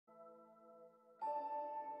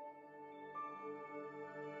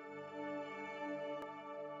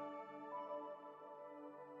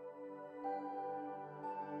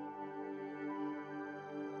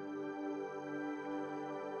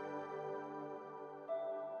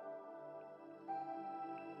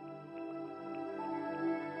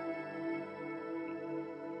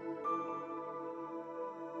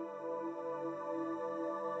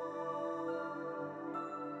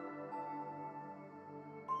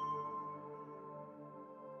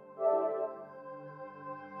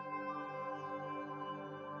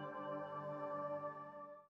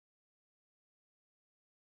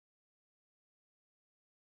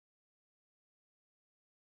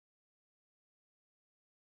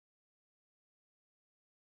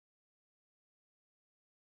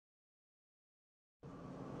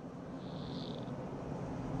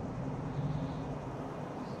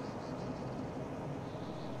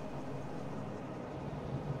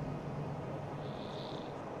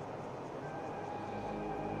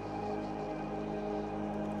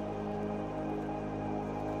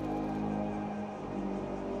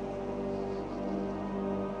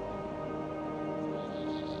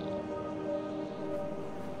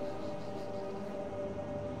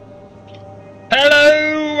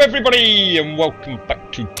everybody, and welcome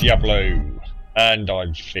back to Diablo. And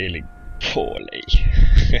I'm feeling poorly.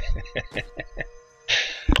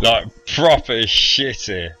 Like, proper shit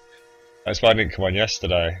here. That's why I didn't come on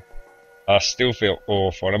yesterday. I still feel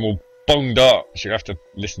awful, and I'm all bunged up, so you have to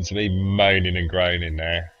listen to me moaning and groaning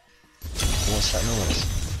there. What's that noise?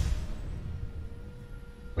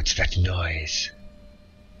 What's that noise?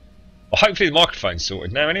 Well, hopefully the microphone's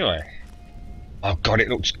sorted now anyway. Oh god, it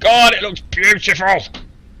looks beautiful!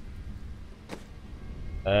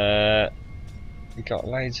 We got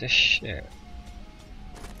loads of shit.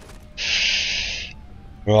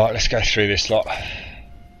 Right, let's go through this lot.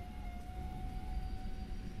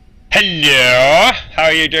 Hello! How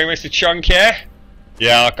are you doing, Mr. Chunky?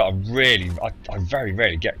 Yeah, I've got a really... I very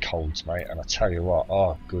rarely get colds, mate, and I tell you what,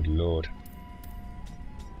 oh, good lord.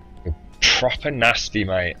 You're proper nasty,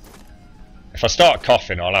 mate. If I start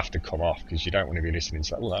coughing, I'll have to come off, because you don't want to be listening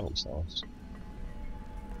to that. Oh, that looks nice.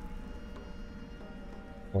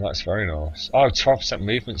 Well, that's very nice. Oh, 12%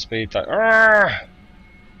 movement speed. Okay.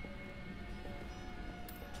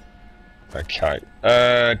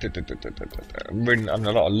 I'm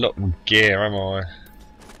a lot of luck with gear, am I?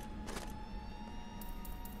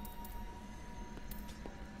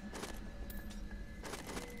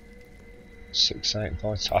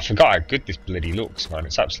 I forgot how good this bloody looks, man.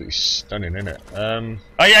 It's absolutely stunning, isn't it? Oh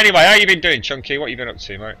yeah, anyway, how you been doing, Chunky? What you been up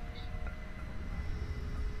to, mate?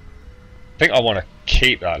 I think I want to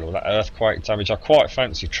keep that, all that earthquake damage. I quite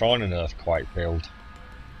fancy trying an earthquake build.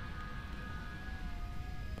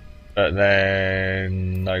 But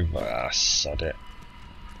then... no, sod it.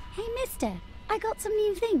 Hey, mister, I got some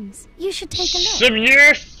new things. You should take a look. Some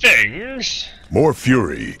new things? More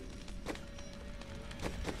fury.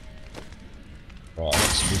 Right,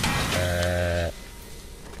 let's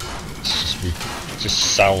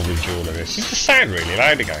just salvage all of this. Is the sound really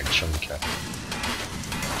loud again, Chunky?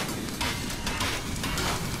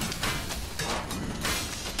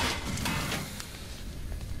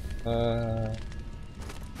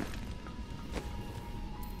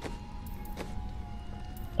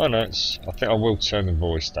 Oh no, I think I will turn the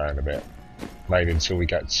voice down a bit. Maybe until we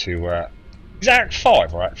get to... is it Act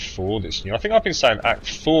 5 or Act 4 that's new? I think I've been saying Act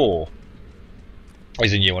 4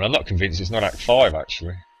 is a new one. I'm not convinced it's not Act 5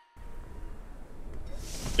 actually.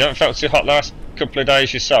 You haven't felt too hot last couple of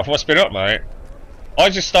days yourself? What's been up, mate? I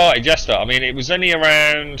just started yesterday. I mean, it was only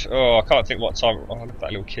around... oh, I can't think what time... oh, look at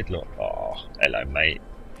that little kid look. Oh, hello, mate.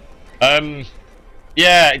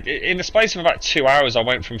 Yeah, in the space of about 2 hours I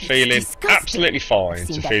went from feeling absolutely fine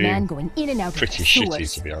to feeling pretty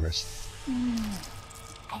shitty, to be honest.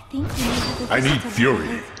 I need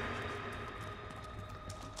fury.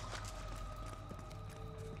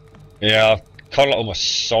 Yeah, kind of like all my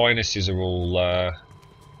sinuses are all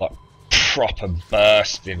like proper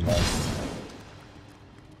bursting, man.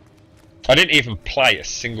 I didn't even play a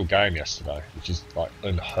single game yesterday, which is like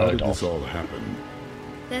unheard of. How did this all happen?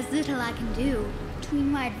 There's little I can do. Between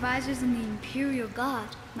my advisors and the Imperial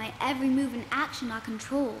Guard, my every move and action are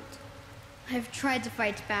controlled. I've tried to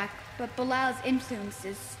fight back, but Belial's influence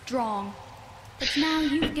is strong. But now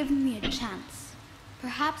you've given me a chance.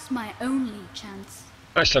 Perhaps my only chance.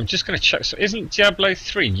 Actually, I'm just going to check. So, isn't Diablo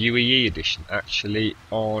 3 UEE edition actually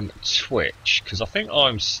on Twitch? Because I think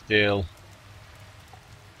I'm still...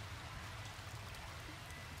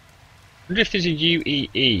 I wonder if there's a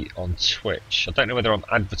UEE on Twitch. I don't know whether I'm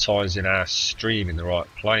advertising our stream in the right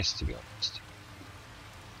place, to be honest.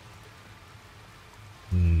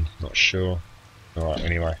 Not sure. Alright,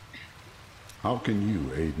 anyway. How can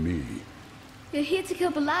you aid me? You're here to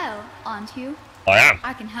kill Belial, aren't you? I am.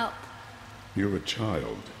 I can help. You're a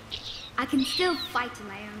child. I can still fight in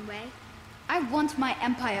my own way. I want my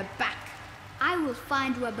empire back. I will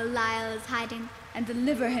find where Belial is hiding and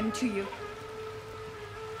deliver him to you.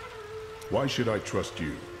 Why should I trust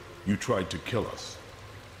you? You tried to kill us.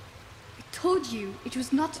 I told you it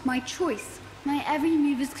was not my choice. My every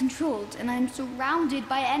move is controlled and I am surrounded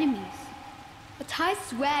by enemies. But I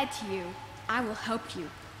swear to you, I will help you.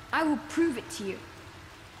 I will prove it to you.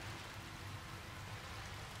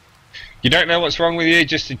 You don't know what's wrong with you,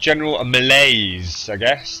 just a general malaise, I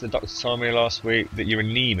guess. The doctor told me last week that you're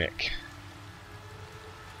anemic.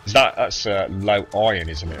 That's low iron,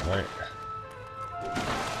 isn't it, mate?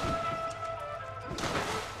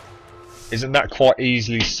 Isn't that quite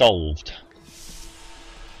easily solved?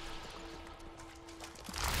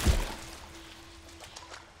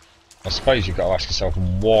 I suppose you've got to ask yourself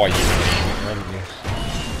why you're anemic, haven't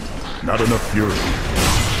you? Not enough fury.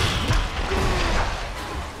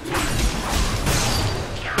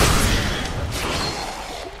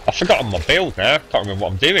 I've forgotten my build now. Can't remember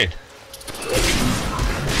what I'm doing.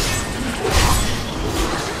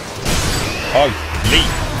 Holy.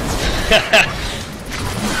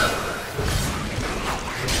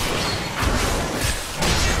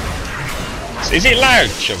 Is it loud,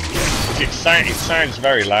 Chunky? It sounds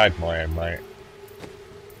very loud, my end, mate.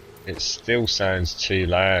 It still sounds too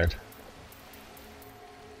loud.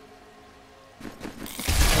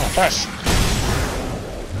 Oh, that's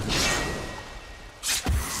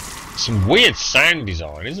some weird sound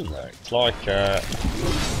design, isn't there? It's like I'm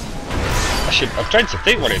trying to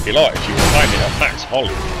think what it'd be like if you were playing it at max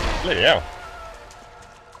volume. Bloody hell.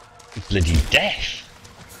 Bloody death.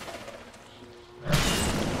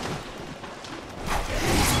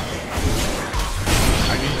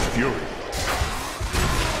 I need fury.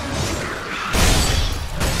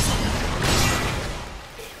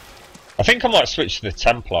 I think I might switch to the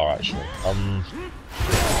Templar actually. I'm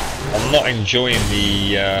not enjoying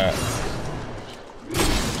the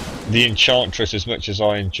Enchantress as much as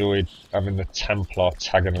I enjoyed having the Templar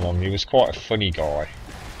tagging along. He was quite a funny guy.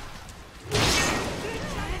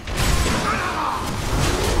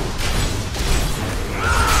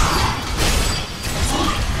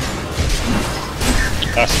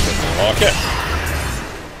 That's a bit more like it.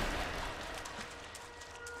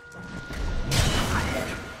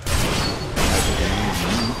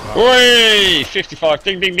 Oi! 55.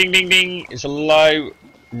 Ding, ding, ding, ding, ding. It's a low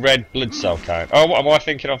red blood cell count. Oh, what am I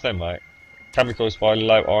thinking of then, mate? Can be caused by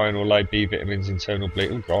low iron or low B vitamins, internal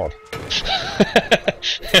bleed. Oh, God.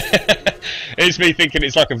 It's me thinking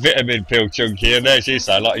it's like a vitamin pill, Chunky, and there's you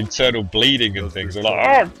say, like internal bleeding and things. I'm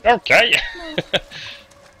like, oh, okay.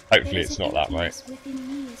 Hopefully it's not that, mate.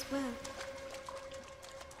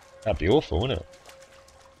 That'd be awful, wouldn't it?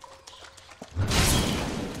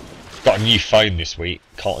 Got a new phone this week,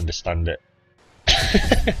 can't understand it.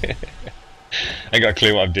 Ain't got a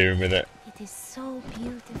clue what I'm doing with it. It is so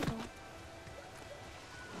beautiful.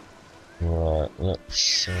 Right,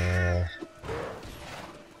 let's I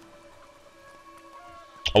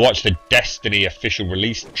watched the Destiny official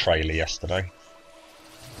release trailer yesterday.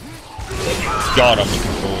 God, I'm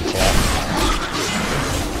looking forward to that.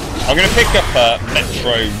 I'm going to pick up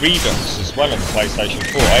Metro Redux as well on the PlayStation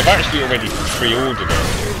 4. I've actually already pre-ordered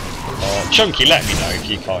it. Chunky, let me know if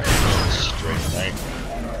you can't hear me on the stream, mate.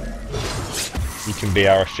 You can be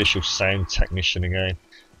our official sound technician again.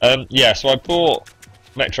 Yeah, so I bought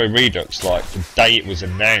Metro Redux like the day it was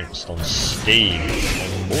announced on Steam.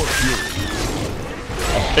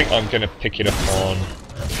 I think I'm going to pick it up on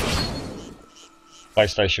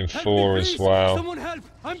PlayStation 4 as well. Someone help!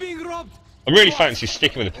 I'm being robbed. I really fancy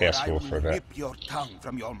sticking with the PS4 for a bit. Rip your tongue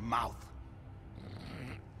from your mouth.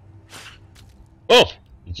 Oh!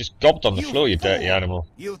 You just gobbed on the floor, you dirty animal.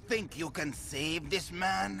 You think you can save this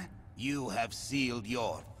man? You have sealed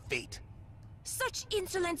your fate. Such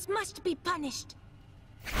insolence must be punished.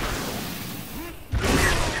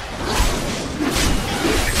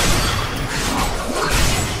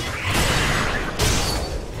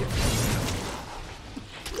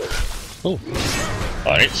 Oh,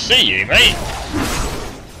 I didn't see you, mate.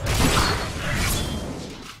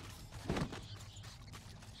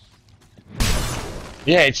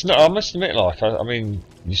 Yeah, it's not. I must admit, like, I mean,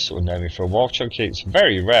 you sort of know me for a while, Chunky. It's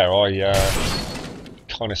very rare I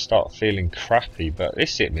kind of start feeling crappy, but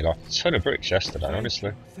this hit me like a ton of bricks yesterday,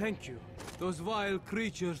 honestly. Thank you. Those vile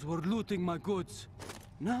creatures were looting my goods.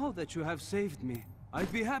 Now that you have saved me,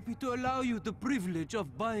 I'd be happy to allow you the privilege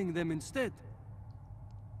of buying them instead.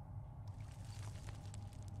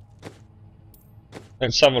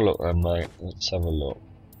 Let's have a look then, mate. Let's have a look.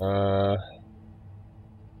 I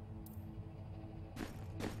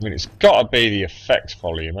mean, it's got to be the effect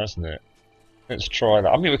volume, hasn't it? Let's try that.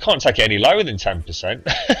 I mean, we can't take it any lower than 10%.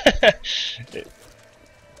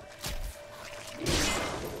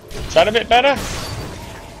 Is that a bit better?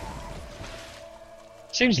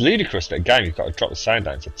 Seems ludicrous that a game you've got to drop the sound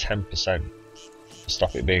down to 10% to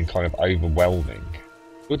stop it being kind of overwhelming.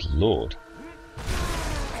 Good lord.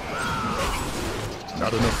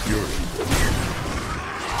 Not enough fury.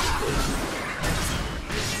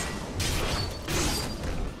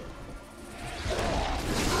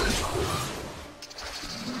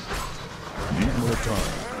 Need more time.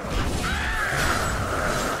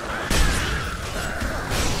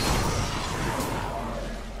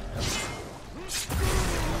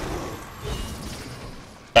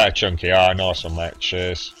 Better, Chunky. Ah, nice one, mate.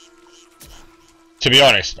 Cheers. To be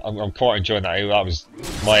honest, I'm quite enjoying that. That was,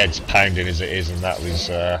 my head's pounding as it is, and that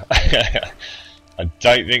was. I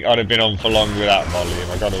don't think I'd have been on for long with that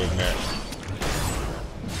volume. I got to admit.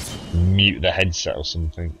 Mute the headset or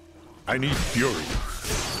something. I need fury.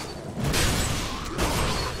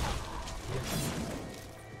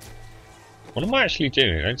 What am I actually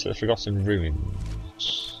doing? Enter the Forgotten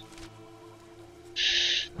Ruins.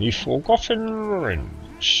 You Forgotten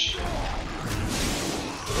Ruins.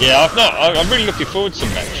 Yeah, I'm really looking forward to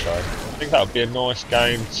Metro. I think that would be a nice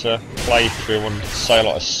game to play through on, say,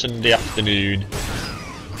 like a Sunday afternoon.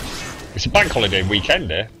 It's a bank holiday weekend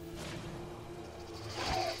here.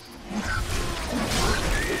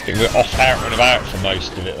 I think we're off out and about for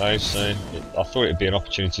most of it though, so I thought it'd be an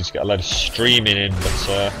opportunity to get a load of streaming in, but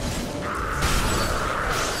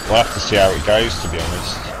we'll have to see how it goes, to be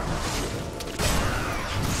honest.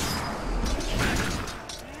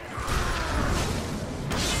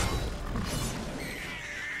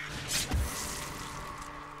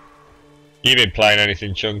 You been playing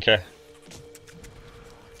anything, Chunky?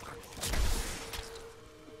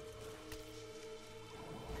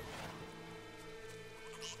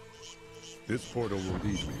 This portal will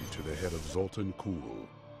lead me to the head of Zoltan Kuhl.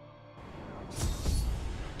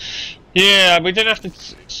 Yeah, we didn't have to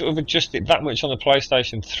sort of adjust it that much on the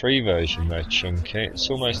PlayStation 3 version though, Chunky. It's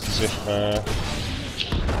almost as if the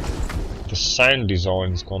sound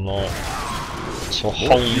design's gone like to a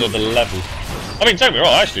whole other level. I mean, don't be wrong,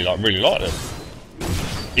 I actually really like the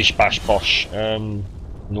bish bash bosh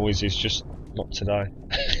noises, just not today.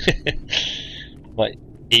 My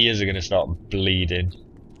ears are going to start bleeding.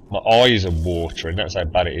 My eyes are watering, that's how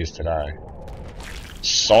bad it is today.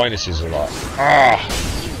 Sinuses are like, ah!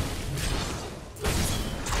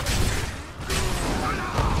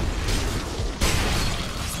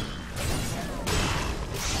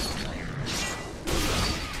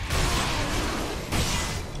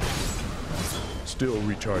 Still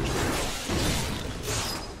recharging.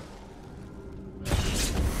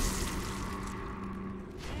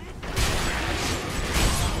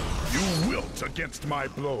 You wilt against my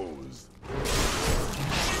blows.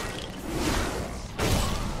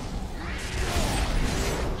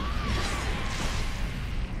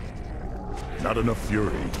 Not enough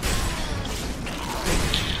fury.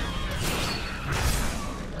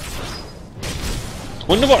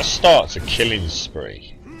 Wonder what starts a killing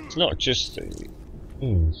spree. It's not just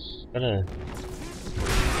I don't know.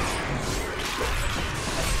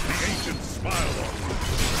 The ancient smile on me.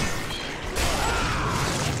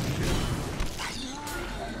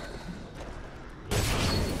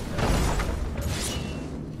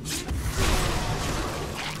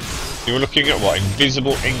 You were looking at what?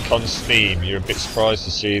 Invisible ink on Steam. You're a bit surprised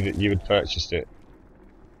to see that you had purchased it.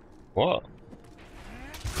 What?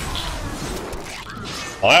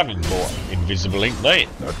 I haven't bought Invisible Ink, mate.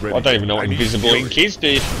 I don't even know what Invisible Ink is,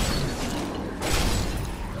 dude.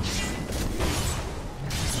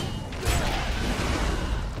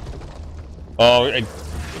 Oh,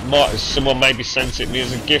 someone maybe sent it me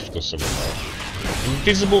as a gift or something.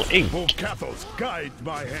 Invisible Ink. Cathos, guide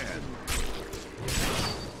my hand.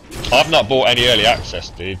 I've not bought any early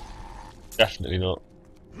access, dude. Definitely not.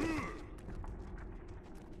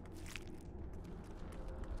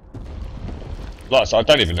 Like I said, I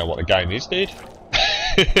don't even know what the game is, dude.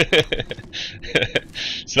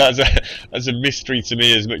 So that's a mystery to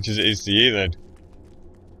me as much as it is to you, then.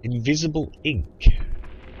 Invisible Ink.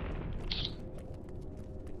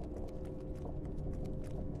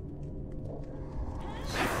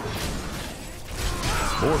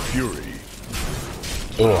 More fury.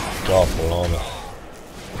 Oh god, blimey.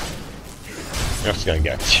 You have to go and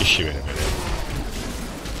get a tissue in a minute.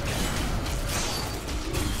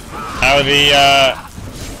 How are the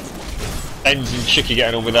Ends and Chicky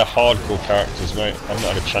getting on with their hardcore characters, mate? I've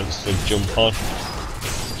not had a chance to jump on.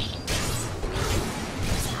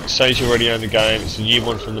 It says you already own the game, it's a new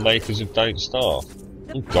one from the makers of Don't Starve.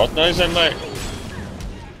 Oh, God knows then, mate.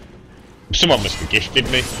 Someone must have gifted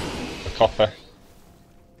me a copy.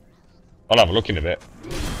 I'll have a look in a bit.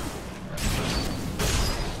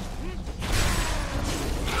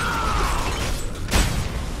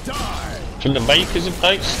 From the makers of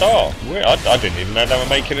Don't Starve. I didn't even know they were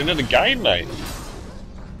making another game, mate.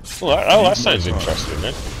 Oh, that sounds interesting,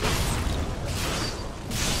 then.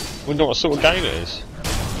 Wonder what sort of game it is.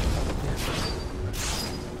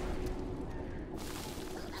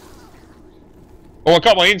 Oh, I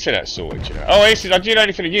got my internet sorted, you know. Oh, I do know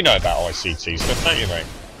anything that you know about ICT stuff, don't you, mate?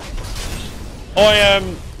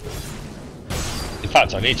 In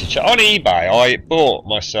fact, I need to check. On eBay, I bought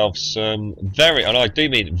myself some very, and I do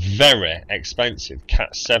mean very expensive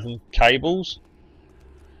Cat 7 cables.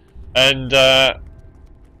 And I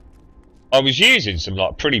was using some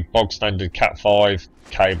like pretty bog standard Cat 5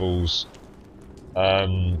 cables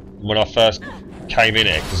when I first came in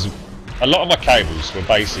here, because a lot of my cables were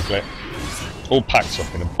basically all packed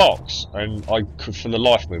up in a box, and I could, for the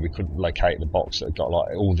life of me, we couldn't locate the box that had got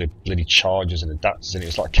like all the bloody chargers and adapters in it. It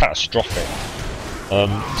was like catastrophic.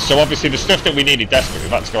 So obviously the stuff that we needed desperately,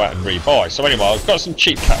 we've had to go out and rebuy. So anyway, I've got some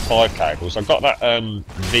cheap Cat 5 cables. I've got that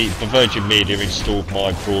the Virgin Media installed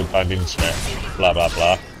my broadband internet, blah blah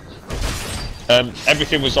blah.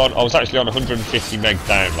 Everything was on. I was actually on 150 meg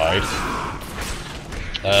download,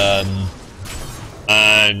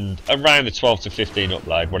 and around the 12 to 15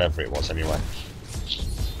 upload, whatever it was anyway.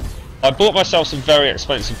 I bought myself some very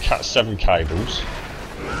expensive Cat 7 cables,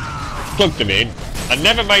 plugged them in, and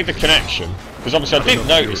never made the connection. Because obviously I did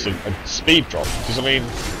notice a speed drop, because I mean,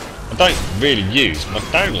 I don't really use my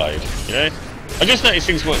download, you know? I just noticed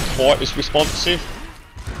things weren't quite as responsive.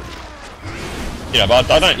 You know,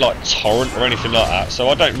 but I don't like torrent or anything like that, so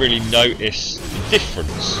I don't really notice the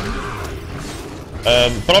difference.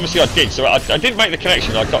 But obviously I did, so I didn't make the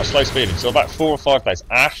connection, I got a slow speed until about 4 or 5 days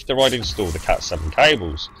after I'd installed the Cat 7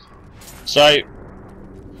 cables. So,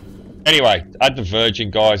 anyway, I had the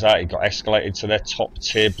Virgin guys out, it got escalated to their top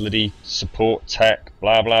tier bloody support tech,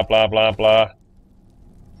 blah blah blah blah blah.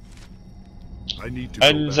 I need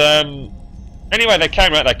to Anyway, they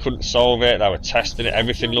came out, they couldn't solve it, they were testing it,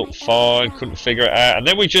 everything looked fine, couldn't figure it out, and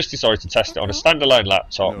then we just decided to test it on a standalone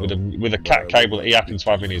laptop with a Cat cable that he happened to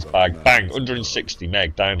have in his bag. Bang, 160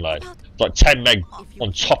 meg download. It's like 10 meg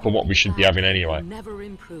on top of what we should be having anyway.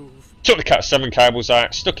 Took the Cat 7 cables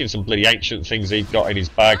out, stuck in some bloody ancient things he'd got in his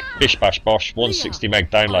bag, bish bash bosh, 160 meg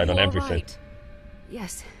download on everything.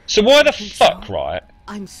 Yes. So why the fuck, right?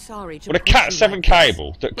 I'm sorry to With a Cat 7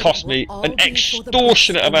 cable that cost me an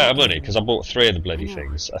extortionate amount of money, because I bought 3 of the bloody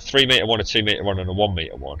things, a 3 metre one, a 2 metre one and a 1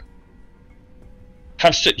 metre one,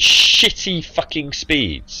 have such shitty fucking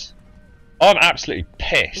speeds. I'm absolutely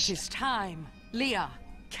pissed. It is time. Leah,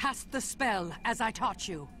 cast the spell as I taught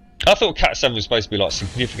you. I thought Cat 7 was supposed to be like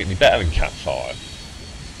significantly better than Cat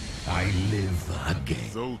 5. I live again.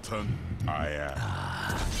 Zoltan, I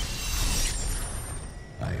am.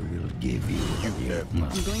 I will give you have my...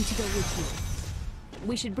 I'm going to go with you.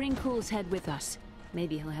 We should bring Cool's head with us.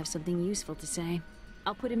 Maybe he'll have something useful to say.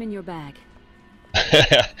 I'll put him in your bag.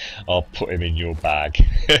 I'll put him in your bag.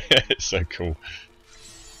 So cool.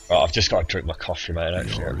 Right, I've just got to drink my coffee, mate.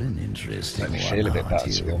 Actually, You're an interesting make me one, feel a bit aren't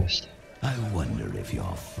better, to be you? honest. I wonder if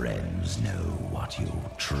your friends know what you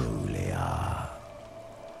truly are.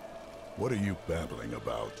 What are you babbling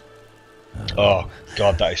about? Oh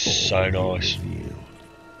God, that is so nice.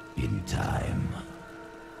 In time.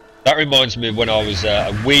 That reminds me of when I was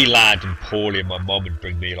a wee lad and poorly, and my mum would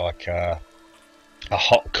bring me like a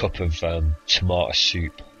hot cup of tomato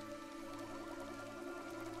soup.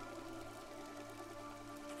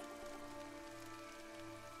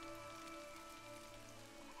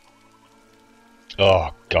 Oh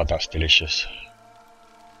God, that's delicious.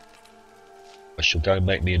 I shall go and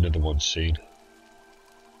make me another one soon.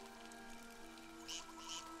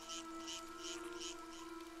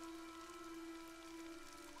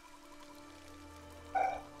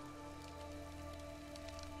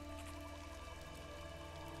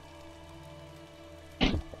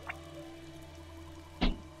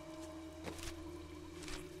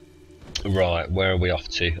 Right, where are we off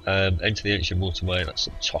to? Enter the ancient waterway, that's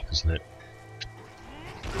at the top, isn't it?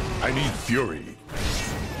 I need fury.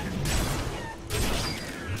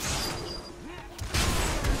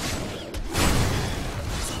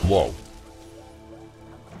 Whoa.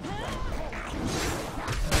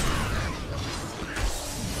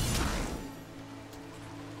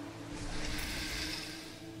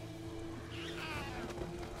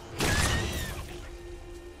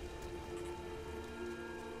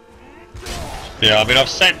 Yeah, I mean, I've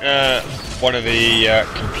sent one of the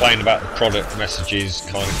complain about the product messages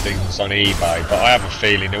kind of things on eBay, but I have a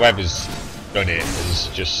feeling whoever's done it is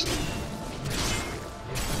just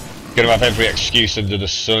going to have every excuse under the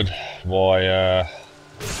sun why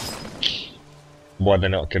they're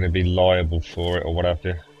not going to be liable for it or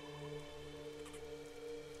whatever.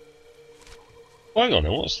 Hang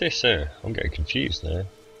on, what's this here? I'm getting confused now.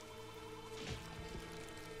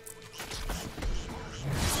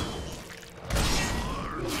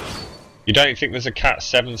 You don't think there's a Cat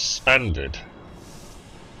 7 standard?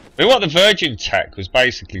 I mean, what the Virgin Tech was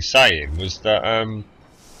basically saying was that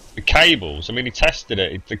the cables, I mean, he tested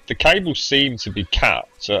it, the cables seem to be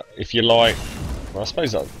capped at, if you like, well, I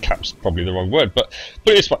suppose that cap's probably the wrong word, but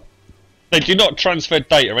put it this way, they do not transfer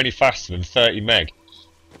data any faster than 30 meg.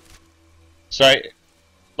 So,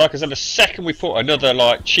 like I said, the second we put another,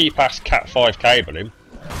 like, cheap-ass Cat 5 cable in,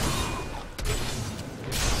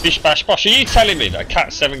 bish bash bosh. Are you telling me that a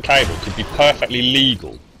Cat 7 cable could be perfectly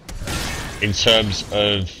legal in terms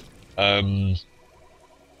of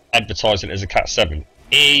advertising it as a Cat 7,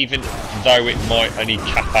 even though it might only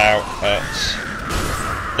cap out at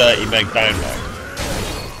 30 meg download?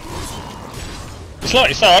 It's like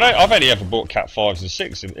you say, I've only ever bought Cat 5s and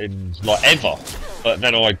 6 in like ever. But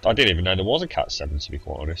then I didn't even know there was a Cat 7, to be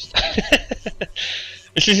quite honest.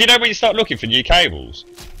 It's just, you know, when you start looking for new cables,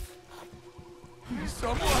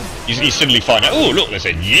 you suddenly find out, oh look, there's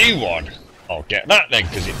a new one. I'll get that then,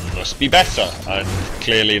 because it must be better. And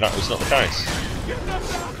clearly that was not the case.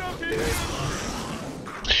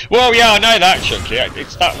 Well, yeah, I know that, Chunky.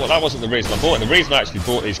 It's that wasn't the reason I bought it. The reason I actually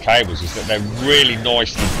bought these cables is that they're really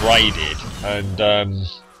nicely braided and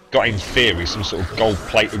got, in theory, some sort of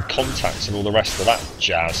gold-plated contacts and all the rest of that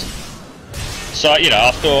jazz. So, you know,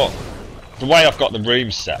 I thought, the way I've got the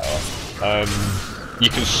room set up, you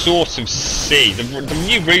can sort of see, the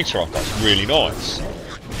new router I've got is really nice.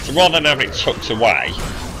 So rather than having it tucked away,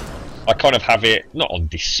 I kind of have it, not on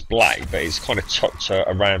display, but it's kind of tucked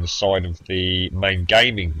around the side of the main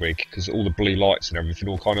gaming rig, because all the blue lights and everything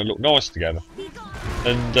all kind of look nice together.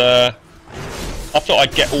 And I thought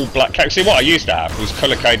I'd get all black cables. See, what I used to have was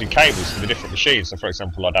colour-coded cables for the different machines. So, for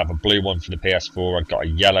example, I'd have a blue one for the PS4, I'd got a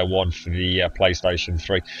yellow one for the PlayStation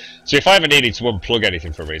 3. So if I ever needed to unplug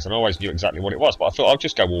anything for a reason, I always knew exactly what it was, but I thought I'll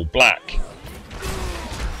just go all black.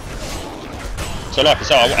 So like I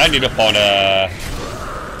said, I ended up on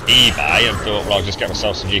eBay and thought, well, I'll just get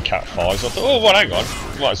myself some new Cat 5s. I thought, oh, well, hang on,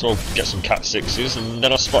 might as well get some Cat 6s, and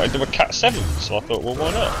then I spotted there were Cat 7s, so I thought, well,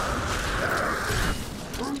 why not?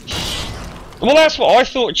 Well, that's what I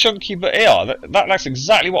thought, Chunky, but yeah, that's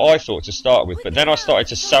exactly what I thought to start with, but then I started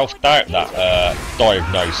to self-doubt that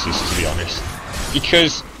diagnosis, to be honest,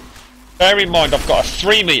 because bear in mind I've got a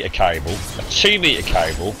 3-metre cable, a 2-metre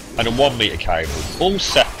cable, and a 1-metre cable, all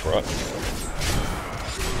separate,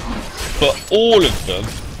 but all of them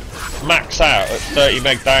max out at 30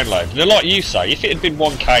 meg download. And like you say, if it had been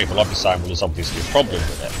one cable, I'd be saying, well, there's obviously a problem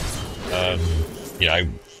with it. You know,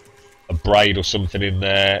 a braid or something in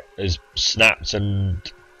there has snapped, and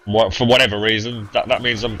for whatever reason, that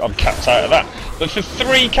means I'm capped out of that. But for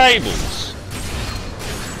 3 cables,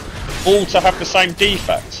 all to have the same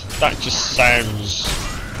defect, that just sounds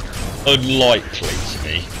unlikely to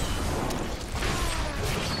me.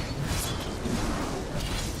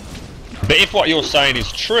 But if what you're saying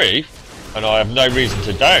is true, and I have no reason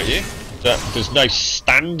to doubt you, that there's no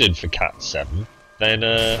standard for Cat 7, then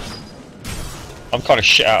I'm kind of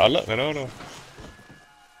shit out of luck then, aren't I?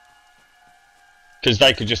 Because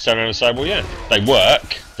they could just turn around and say, well, yeah, they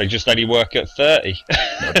work, they just only work at 30.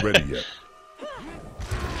 Not ready yet.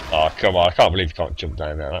 Oh, come on, I can't believe you can't jump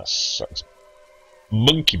down there, that sucks.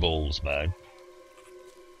 Monkey balls, man.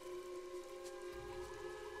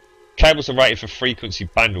 Cables are rated for frequency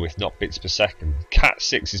bandwidth, not bits per second. Cat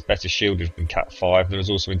 6 is better shielded than Cat 5. There is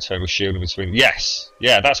also internal shielding between... Yes!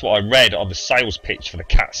 Yeah, that's what I read on the sales pitch for the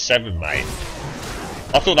Cat 7, mate.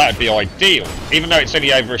 I thought that would be ideal. Even though it's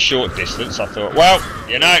only over a short distance, I thought, well,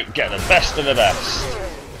 you know, get the best of the best.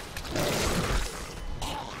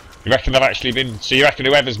 You reckon they've actually been... So you reckon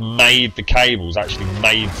whoever's made the cables actually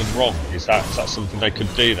made them wrong? Is that something they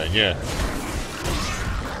could do then? Yeah.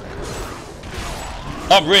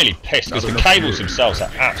 I'm really pissed because the cables themselves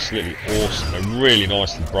are absolutely awesome. They're really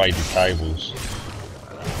nicely braided cables.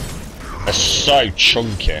 They're so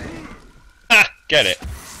chunky. Ah, get it?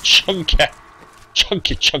 Chunky.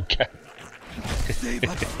 Chunky, chunky.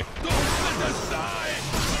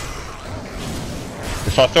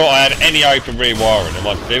 If I thought I had any open rewiring them,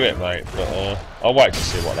 I'd do it, mate. But I'll wait to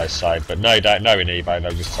see what they say. But no doubt, knowing eBay,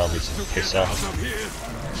 they'll just tell me to piss off.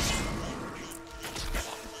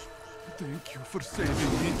 Thank you for saving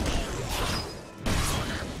me.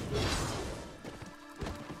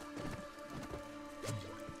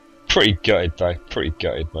 Pretty gutted though, pretty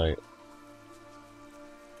gutted, mate.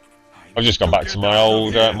 I've just gone back to my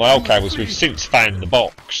old cables. We've since found the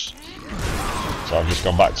box, so I've just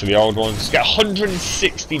gone back to the old ones. Get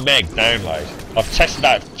 160 meg download. I've tested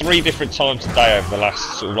out 3 different times a day over the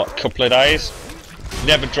last sort of like couple of days.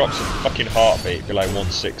 Never drops a fucking heartbeat below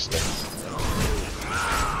 160.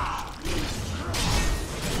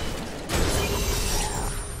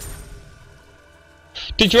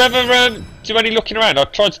 Did you ever do any looking around? I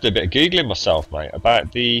tried to do a bit of googling myself, mate,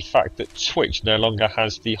 about the fact that Twitch no longer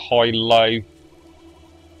has the high-low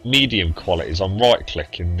medium qualities on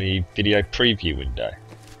right-click in the video preview window.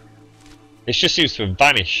 It just seems to have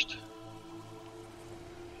vanished.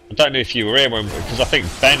 I don't know if you were here because I think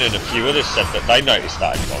Ben and a few others said that they noticed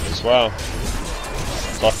that had gone as well.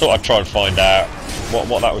 So I thought I'd try and find out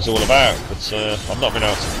what that was all about, but I've not been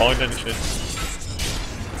able to find anything.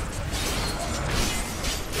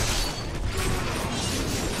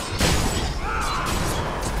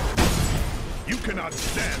 You cannot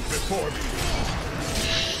stand before me.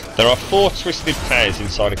 There are 4 twisted pairs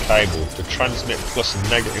inside a cable. The transmit plus and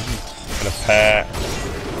negative and a pair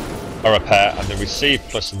are a pair, and the receive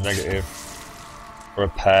plus and negative are a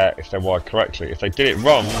pair if they're wired correctly. If they did it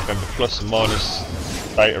wrong, then the plus and minus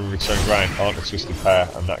data return ground aren't a twisted pair,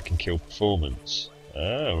 and that can kill performance.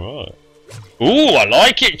 Oh, right. Ooh, I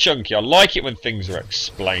like it, Chunky. I like it when things are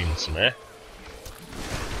explained to me.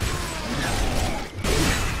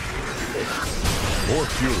 More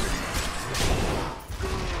fury.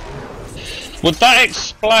 Would that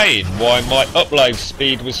explain why my upload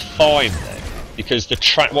speed was fine then? Because the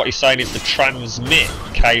what he's saying is the transmit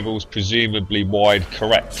cable's presumably wired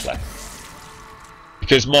correctly.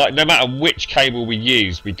 Because no matter which cable we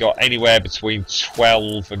use, we got anywhere between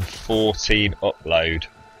 12 and 14 upload.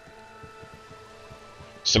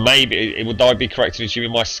 So maybe, would I be correct in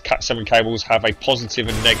assuming my Cat 7 cables have a positive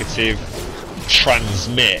and negative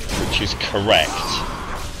transmit, which is correct,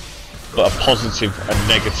 but a positive and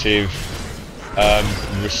negative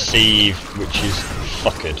receive, which is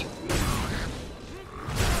fucked.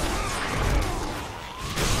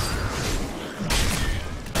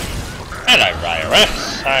 Hello,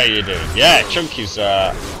 Ray-RS. How you doing? Yeah, Chunky's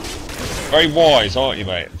very wise, aren't you,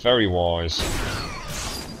 mate? Very wise.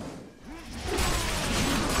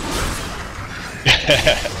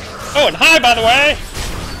 Oh, and hi, by the way.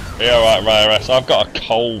 Yeah, alright, Ray-RS. I've got a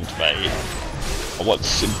cold, mate. I want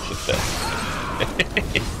sympathy.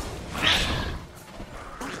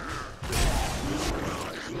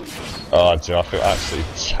 Oh, dude, I feel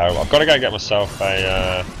absolutely terrible. I've got to go get myself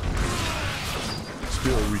a.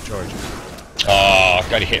 Still recharging. Oh,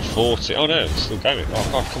 I've only hit 40. Oh no, it's still going. Oh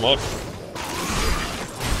god, come on.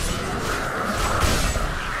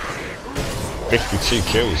 52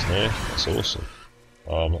 kills now. That's awesome.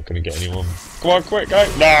 Oh, I'm not going to get anyone. Come on, quick, go!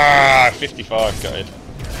 Nah, 55 got it.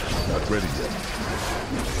 Not ready yet.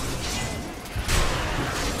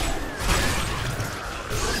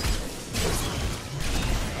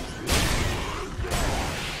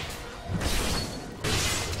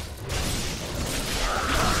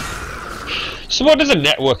 So what does a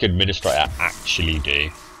network administrator actually do?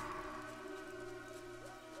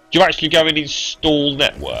 Do you actually go and install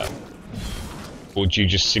network? Or do you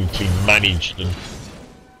just simply manage them?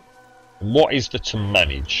 And what is the to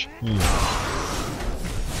manage? I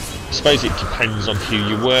suppose it depends on who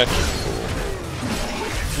you're working for.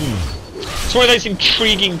 It's one of those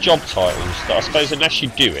intriguing job titles that I suppose unless you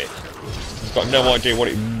do it, you've got no idea what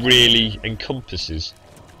it really encompasses.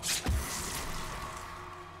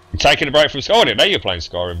 You're taking a break from Skyrim? I didn't know you were playing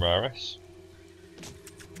Skyrim, Ray-RS.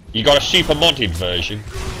 You got a super modded version.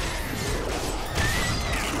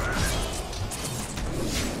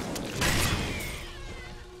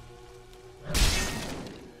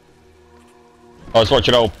 I was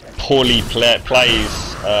watching old Paulie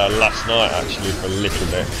plays last night actually for a little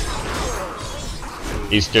bit.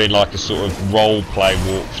 He's doing like a sort of role-play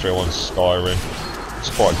walkthrough on Skyrim. It's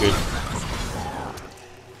quite good.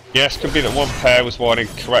 Yes, could be that one pair was wired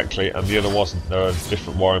correctly and the other wasn't. There are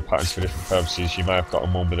different wiring patterns for different purposes. You may have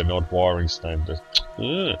gotten one with an odd wiring standard.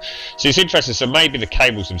 So it's interesting. So maybe the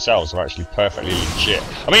cables themselves are actually perfectly legit.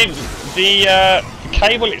 I mean, the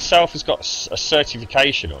cable itself has got a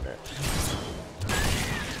certification on it.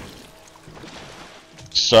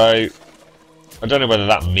 So I don't know whether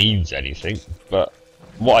that means anything, but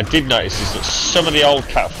what I did notice is that some of the old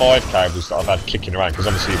Cat 5 cables that I've had kicking around, because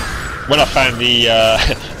obviously when I found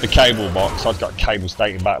the cable box, I've got cables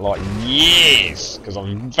dating back like years, because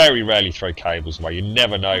I very rarely throw cables away. You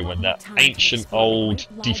never know when that ancient, old,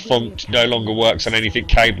 defunct, no longer works on anything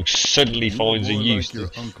cable suddenly finds a use.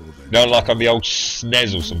 No, like on the old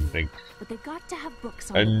SNES or something. But they got to have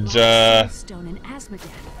books on And Stone and Asmodee.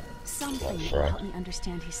 Something to help me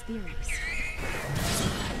understand his theories.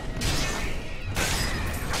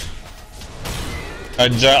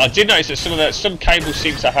 And I did notice that some cables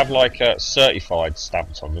seem to have like certified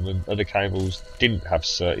stamped on them, and other cables didn't have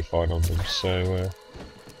certified on them. So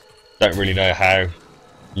don't really know how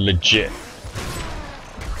legit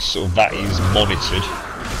sort of that is monitored.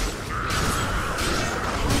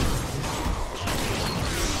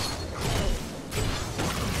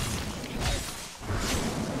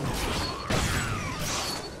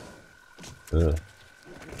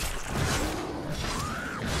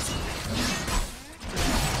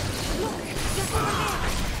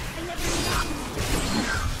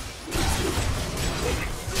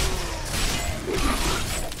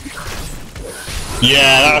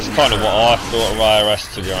 Yeah, that's kind of what I thought of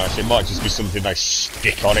Ray-RS, to be honest. It might just be something they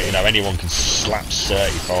stick on it, you know, anyone can slap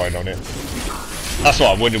certified on it. That's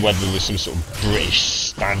what I wondered, whether there was some sort of British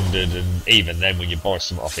standard, and even then when you buy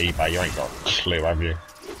something off eBay you ain't got a clue, have you?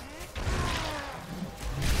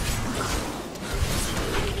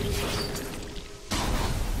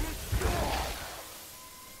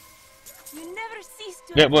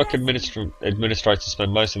 Network administrators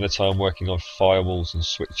spend most of their time working on firewalls and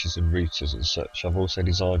switches and routers and such. I've also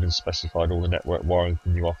designed and specified all the network wiring for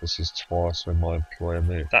new offices twice when my employer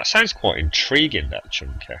moved. That sounds quite intriguing, that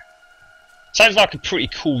Chunker. Sounds like a pretty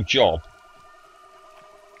cool job.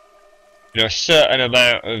 You know, a certain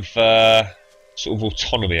amount of sort of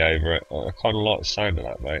autonomy over it. I kind of like the sound of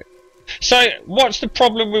that, mate. So, what's the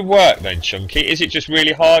problem with work then, Chunky? Is it just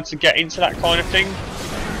really hard to get into that kind of thing?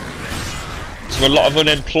 So a lot of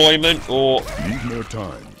unemployment, or Need more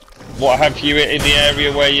time. what have you in the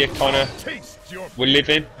area where you kind of were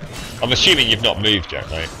living? I'm assuming you've not moved yet,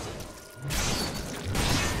 mate.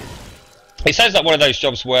 It sounds like one of those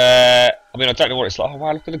jobs where, I mean, I don't know what it's like. Oh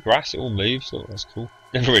wow, look at the grass, it all moves. Oh, that's cool.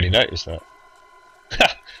 Never really noticed that.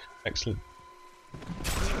 Excellent.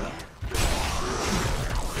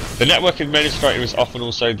 The network administrator is often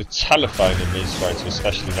also the telephone administrator,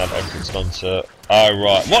 especially now that everything's gone to... Oh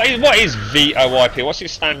right. What is VoIP? What's it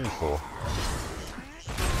stand for?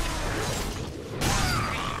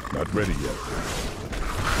 Not ready yet.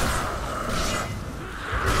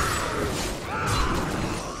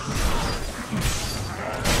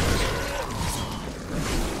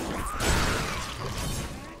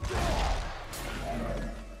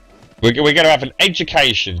 We're going to have an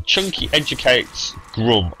education. Chunky educates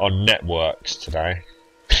Grum on networks today.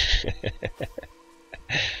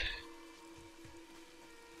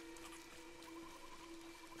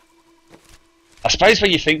 I suppose when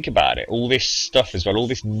you think about it, all this stuff as well, all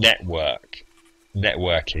this networking,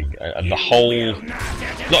 and the whole,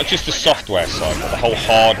 not just the software side, but the whole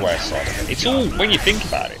hardware side of it, it's all, when you think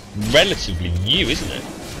about it, relatively new, isn't it?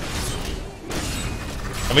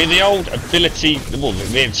 I mean, the old ability, well,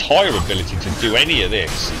 the entire ability to do any of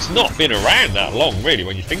this, it's not been around that long, really,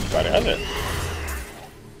 when you think about it, has it?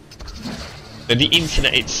 And the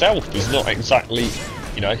internet itself is not exactly,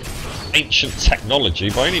 you know, ancient technology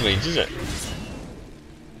by any means, is it?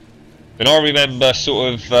 And I remember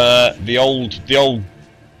sort of the old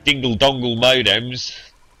dingle-dongle modems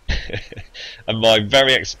and my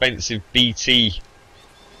very expensive BT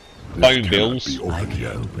phone bills. I can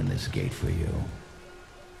open this gate for you.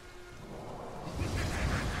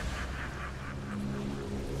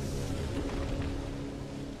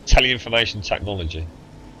 Teleinformation technology.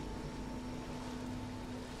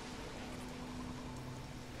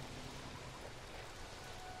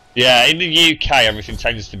 Yeah, in the UK everything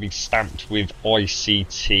tends to be stamped with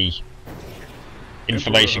ICT,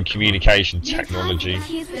 information communication technology.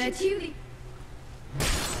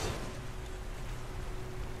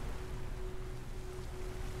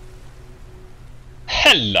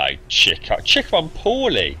 Hello, Chick. Chick, I'm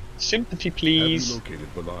poorly. Sympathy, please. Have you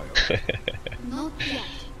located Belial? Not yet,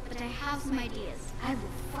 but I have some ideas. I will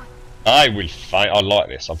fight. I will fight. I like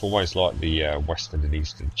this. I've always liked the Western and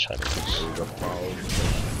Eastern channels. The foul.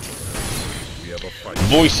 We have a fight.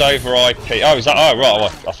 Voice over IP. Oh, is that? Oh, right.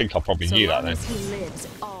 Well, I think I probably knew that then. He lives,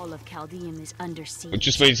 all of Chaldeum is under siege. It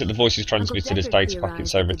just means that the voice is transmitted as data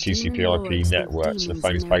packets over a TCP/IP network. So the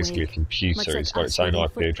phone is basically a computer. It's got its own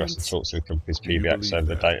IP address and talks to the company's PBX over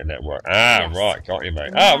the data network. Ah, right. Got you,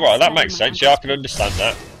 mate. Ah, right. That makes sense. Yeah, I can understand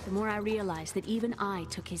that. The more I realize that even I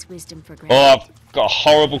took his wisdom for granted. Oh, I've got a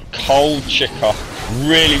horrible cold, Chica.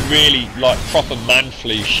 Really, really, like, proper man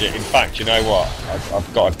flu shit. In fact, you know what?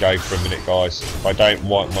 I've got to go for a minute, guys. If I don't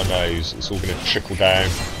wipe my nose, it's all going to trickle down.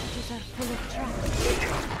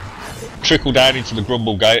 Trickle down into the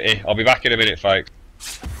grumble goatee. I'll be back in a minute, folks.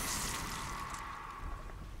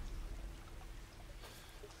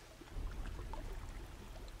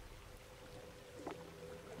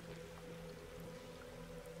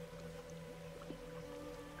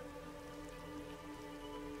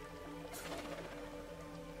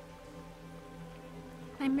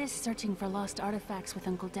 I miss searching for lost artifacts with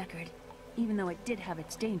Uncle Deckard, even though it did have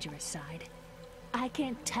its dangerous side. I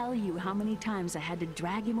can't tell you how many times I had to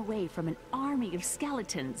drag him away from an army of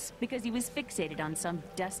skeletons because he was fixated on some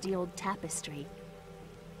dusty old tapestry.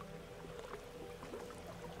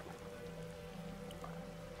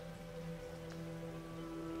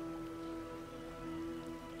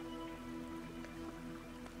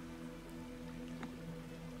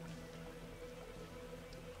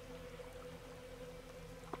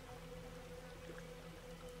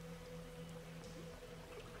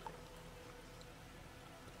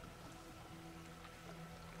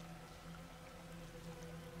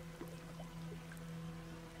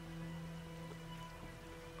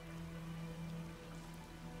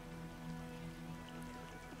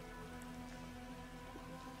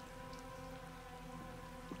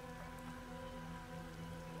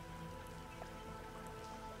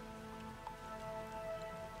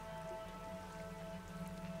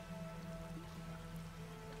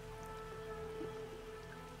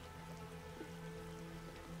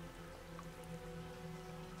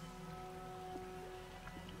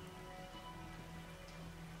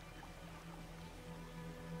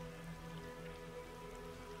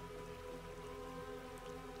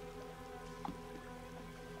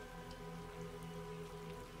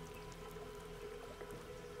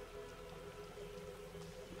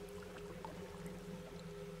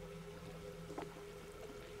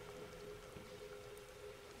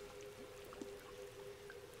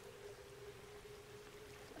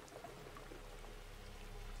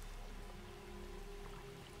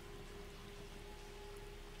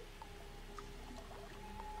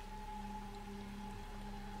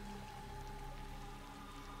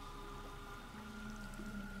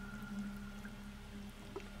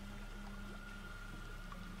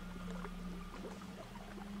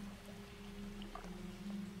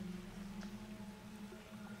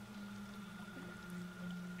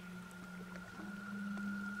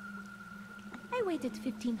 waited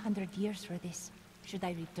 1500 years for this. Should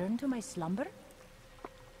I return to my slumber?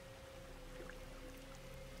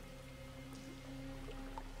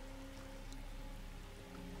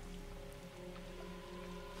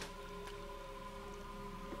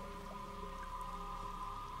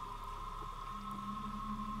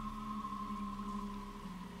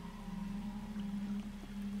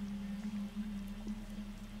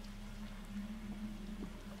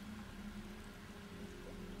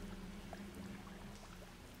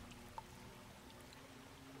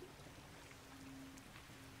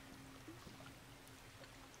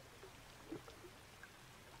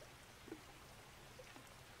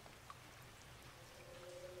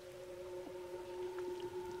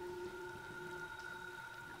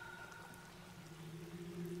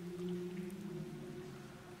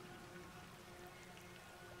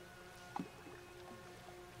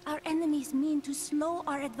 Our enemies mean to slow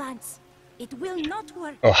our advance. It will not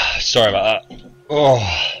work. Oh, sorry about that. Oh,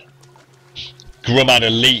 Grum had a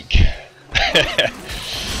leak.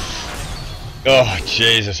 Oh,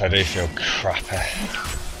 Jesus, I do feel crappy.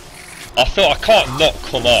 I thought I can't not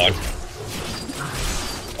come on.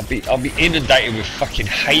 I'll be inundated with fucking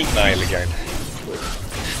hate mail again.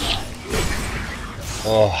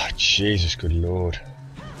 Oh, Jesus, good lord.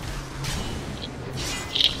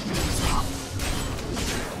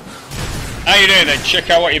 How you doing then,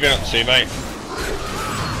 Chico? What you been up to, mate?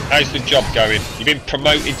 How's the job going? You been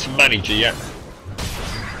promoted to manager yet?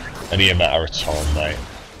 Only a matter of time, mate.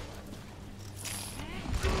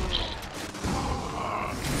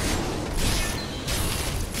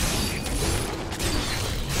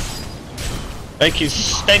 Making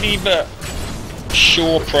steady but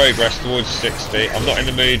sure progress towards 60. I'm not in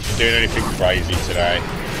the mood for doing anything crazy today.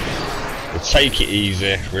 We'll take it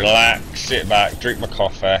easy, relax, sit back, drink my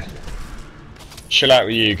coffee. Chill out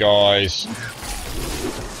with you guys.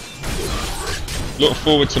 Look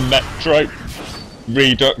forward to Metro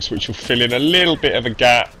Redux, which will fill in a little bit of a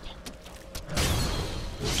gap.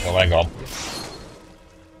 Oh, hang on.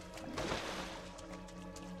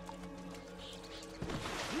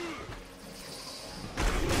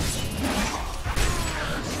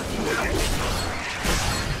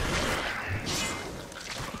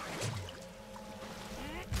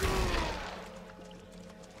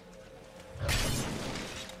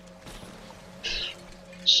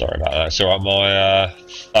 Sorry about that. So my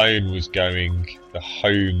phone was going, the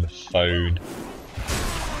home phone.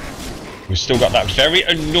 We've still got that very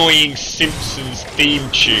annoying Simpsons theme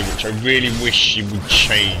tune, which I really wish you would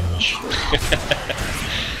change.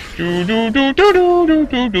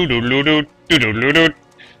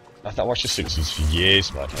 I've watched the Simpsons for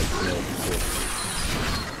years, man.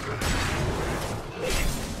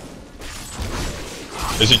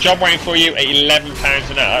 There's a job waiting for you at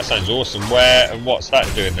 £11 an hour. That sounds awesome. Where and what's that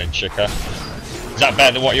doing then, Chica? Is that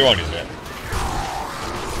better than what you're on, is it?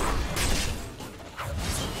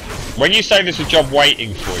 When you say there's a job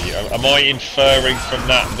waiting for you, am I inferring from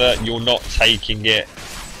that that you're not taking it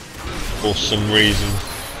for some reason?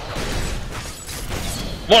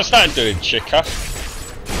 What's that doing, Chica?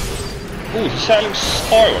 Oh, is that a little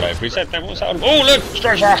spiral over his head then? What's that? Oh, look!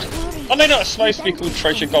 Treasure! Are they not supposed to be called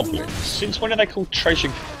treasure goblins? Since when are they called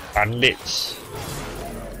treasure bandits?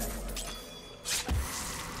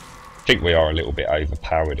 I think we are a little bit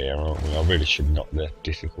overpowered here, aren't we? I really should knock the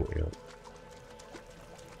difficulty up.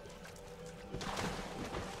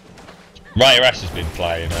 Ray S has been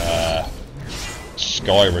playing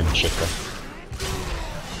Skyrim, Chica.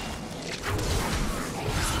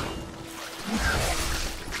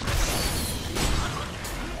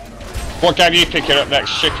 What game are you picking up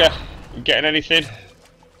next, Chica? You getting anything?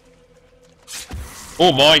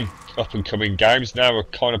 All mine up and coming games now are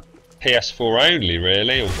kind of PS4 only,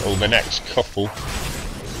 really, or the next couple.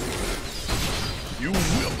 You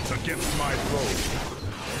wilt against my throne.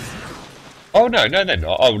 Oh no, they're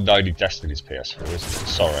not. Oh no, only Destiny's PS4, isn't it?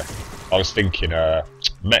 Sorry. I was thinking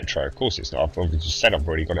Metro, of course it's not. I've just said I've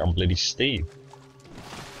already got it on bloody Steam.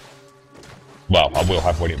 Well, I will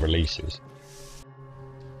have when it releases.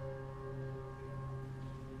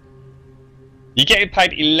 You're getting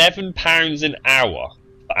paid £11 an hour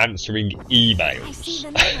for answering emails.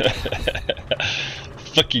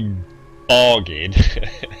 Fucking bargain.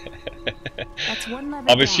 That's one level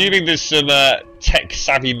I'm assuming there's some tech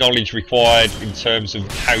savvy knowledge required in terms of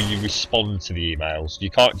how you respond to the emails. You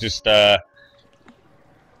can't just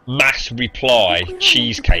mass reply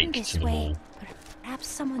cheesecake to them all. Perhaps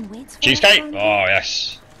someone waits for Cheesecake? Oh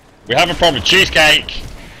yes. We have a problem. Cheesecake!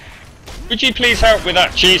 Would you please help with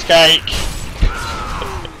that cheesecake?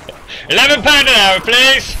 £11 an hour,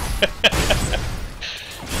 please!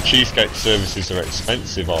 Cheesecake services are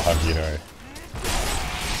expensive, I'll have you know.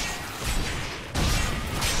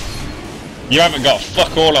 You haven't got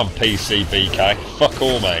fuck all on PC, BK. Fuck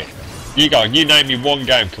all, mate. You go on, you name me one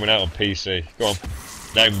game coming out on PC. Go on.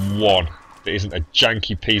 Name one that isn't a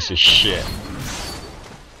janky piece of shit.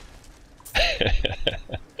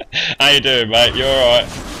 How you doing, mate? You alright?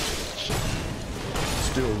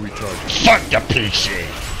 Still recharging. Fuck the PC!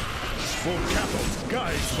 Full capital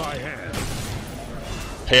guides my hand.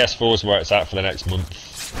 PS4's where it's at for the next month.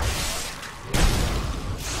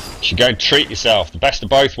 You should go and treat yourself. The best of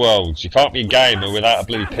both worlds. You can't be a gamer without a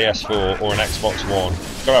blue PS4 or an Xbox One.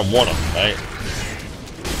 Go have one of them, mate.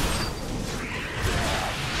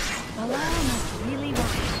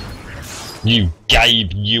 You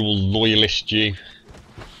Gabe Newell loyalist, you.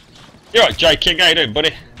 You alright, J King? How you doing,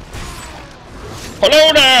 buddy?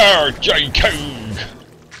 Hello there, J King.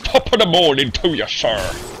 Top of the morning to you, sir.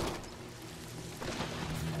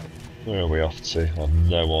 Where are we off to? I've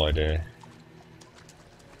no idea.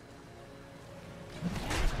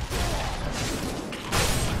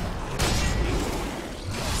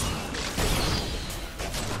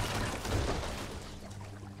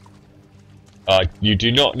 You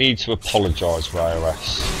do not need to apologise for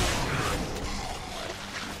iOS.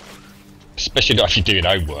 Especially not if you're doing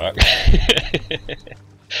homework.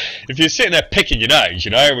 If you're sitting there picking your nose,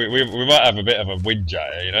 you know, we might have a bit of a whinge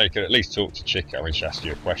at you, you know, you could at least talk to Chico when she asks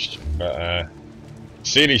you a question, but as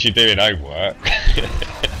soon as you're doing homework,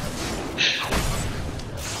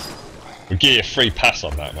 we'll give you a free pass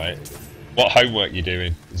on that, mate. What homework you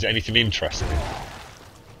doing? Is it anything interesting?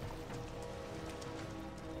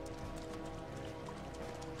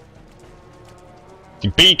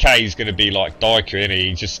 BK is going to be like Diker, isn't he?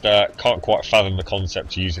 He just can't quite fathom the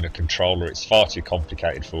concept of using a controller. It's far too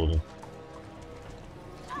complicated for them.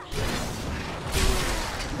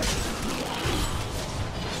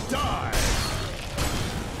 Die.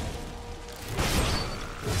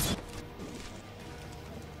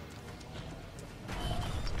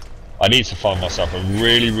 I need to find myself a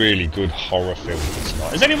really, really good horror film for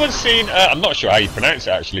tonight. Has anyone seen, I'm not sure how you pronounce it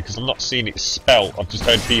actually, because I've not seen it spelt. I've just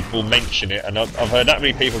heard people mention it, and I've heard that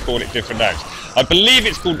many people call it different names. I believe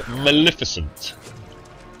it's called Maleficent.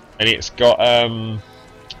 And it's got,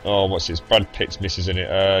 oh, what's this? Brad Pitt's missus in it.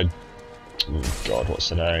 Oh God, what's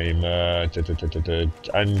the name?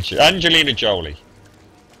 Angelina Jolie.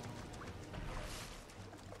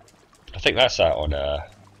 I think that's out on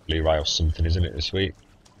Blu-ray or something, isn't it, this week?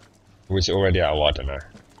 Or is it already out? Oh, I don't know.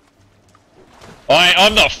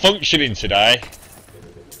 I'm not functioning today.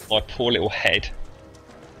 My poor little head.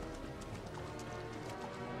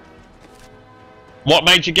 What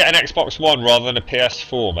made you get an Xbox One rather than a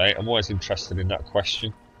PS4, mate? I'm always interested in that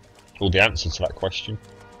question. Or the answer to that question.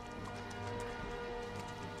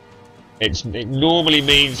 It normally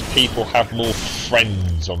means people have more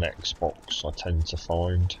friends on Xbox, I tend to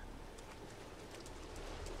find.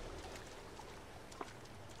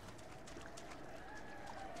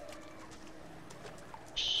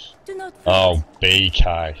 Oh,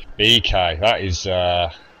 BK. BK, that is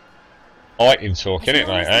fighting talk, isn't it,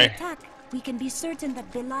 mate, eh? We can be certain that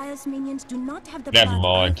Belial's minions do not have the Never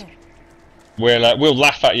mind. We'll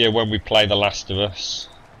laugh at you when we play The Last of Us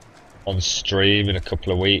on stream in a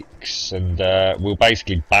couple of weeks, and we'll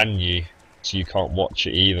basically ban you so you can't watch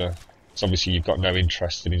it either. So obviously you've got no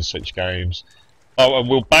interest in such games. Oh, and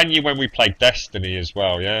we'll ban you when we play Destiny as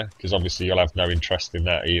well, yeah? Because obviously you'll have no interest in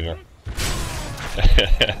that either.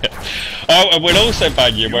 Oh, and we'll also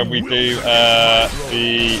ban you when we do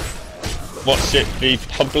the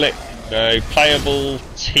public playable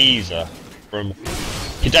teaser from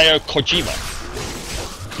Hideo Kojima,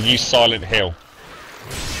 the new Silent Hill.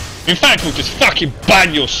 In fact, we'll just fucking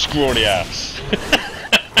ban your scrawny ass.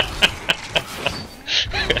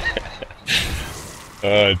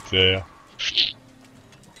 Oh dear.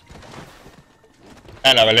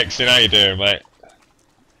 Hello Elixir, how you doing, mate?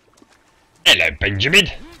 Hello Benjamin.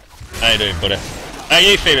 How you doing, buddy? How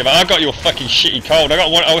you feeling, mate? I got your fucking shitty cold. I got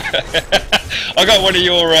one. I got one of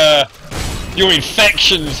your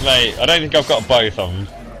infections, mate. I don't think I've got both of them.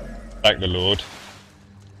 Thank the Lord.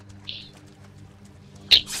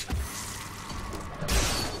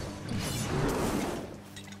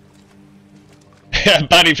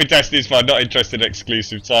 Banning for Destiny is fine, not interested in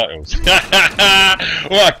exclusive titles. What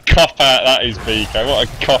a cop out that is, BK. What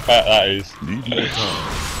a cop out that is.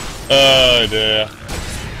 Oh dear.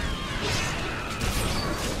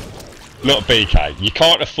 Look, BK, you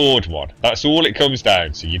can't afford one. That's all it comes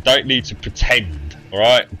down to. You don't need to pretend,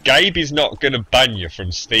 alright? Gabe is not going to ban you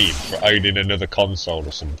from Steam for owning another console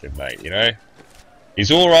or something, mate, you know?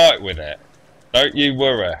 He's alright with it. Don't you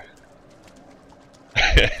worry.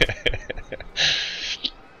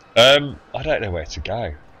 I don't know where to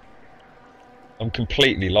go. I'm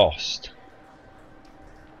completely lost.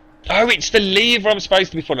 Oh, it's the lever I'm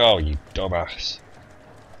supposed to be putting. Oh, you dumbass.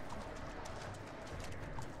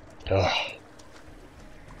 Ugh.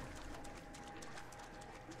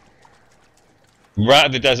 Right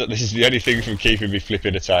in the desert, this is the only thing from keeping me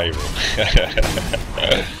flipping a table.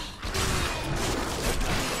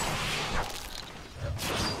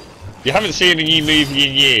 You haven't seen a new movie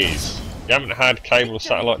in years. You haven't had cable or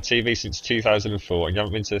satellite TV since 2004, and you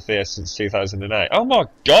haven't been to the theatre since 2008. Oh my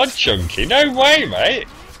god, Chunky, no way, mate!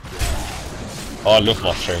 Oh, I love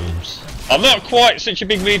my films. I'm not quite such a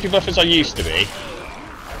big movie buff as I used to be.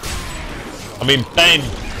 I mean, Ben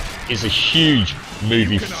is a huge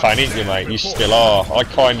movie fan, isn't you, mate? You still are. I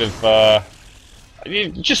kind of,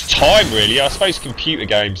 just time, really. I suppose computer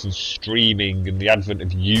games and streaming and the advent of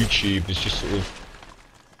YouTube has just sort of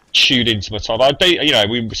chewed into my time. I do, you know,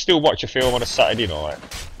 we still watch a film on a Saturday night,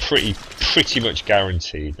 pretty much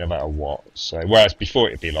guaranteed, no matter what. So, whereas before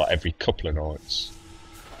it'd be like every couple of nights.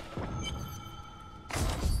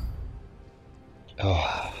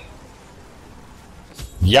 Oh.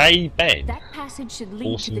 Yay, Ben. That passage should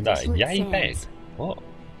lead Awesome to the day. Yay, sands. Ben. What?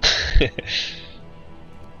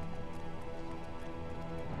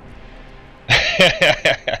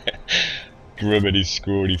 Grum and his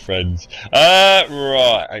scrawny friends.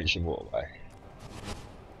 Right, ancient waterway.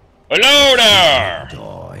 Hello there!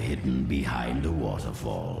 Door hidden behind the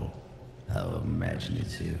waterfall. How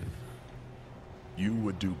imaginative. You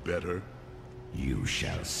would do better. You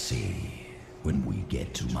shall see when we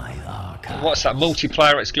get to my archive. What's that?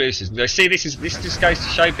 Multiplayer exclusives. Now, see, this just goes to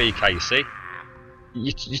show, BK, you see?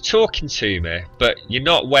 You're talking to me, but you're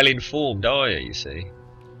not well informed, are you, you see?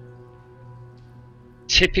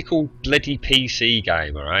 Typical bloody PC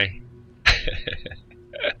gamer, eh?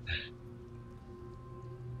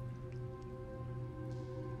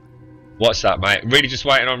 What's that, mate? Really just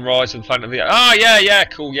waiting on Rise and Phantom of the... Oh, yeah,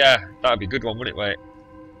 cool, yeah. That'd be a good one, wouldn't it, mate?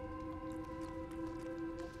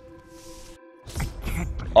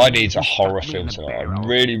 I need a horror film tonight. I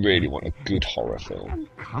really want a good horror film.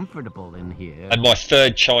 Comfortable in here. And my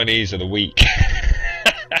third Chinese of the week.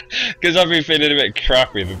 Because I've been feeling a bit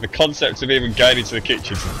crappy. The concept of even going into the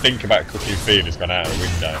kitchen to think about cooking food has gone out the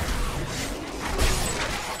window.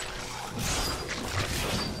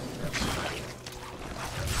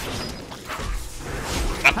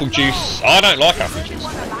 Apple juice. I don't like apple juice.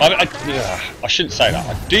 I shouldn't say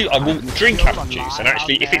that. I will drink apple juice, and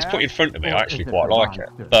actually, if it's put in front of me, I actually quite like it.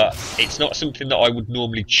 But it's not something that I would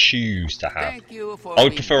normally choose to have. I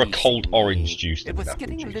would prefer a cold orange juice than apple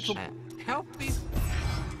juice.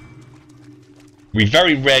 We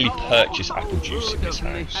very rarely purchase apple juice in this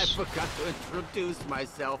house. I forgot to introduce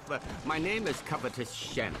myself. My name is Covetous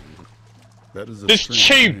Shen. There's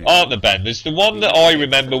two, aren't there, Ben? There's the one that I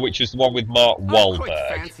remember, which is the one with Mark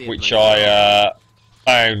Wahlberg, which I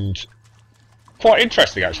found quite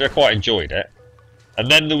interesting, actually. I quite enjoyed it.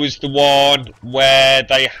 And then there was the one where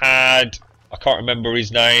they had, I can't remember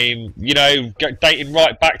his name, you know, dating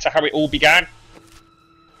right back to how it all began.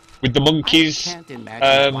 With the monkeys,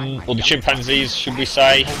 or the chimpanzees, should we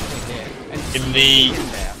say, in the,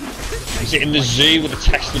 was it in the zoo, with the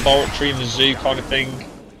test laboratory in the zoo kind of thing?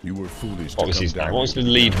 You were foolish. What was his name? What was the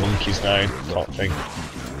lead monkey's name? Can't think.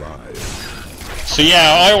 So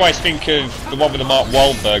yeah, I always think of the one with the Mark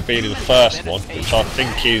Wahlberg being the first one, which I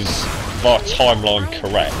think is, if our timeline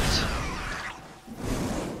correct.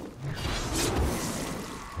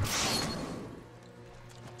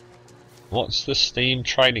 What's the Steam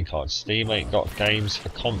trading card? Steam ain't got games for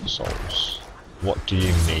consoles. What do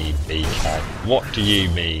you mean, BK? What do you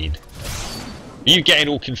mean? Are you getting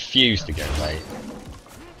all confused again, mate?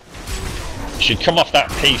 You should come off that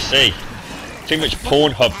PC. Too much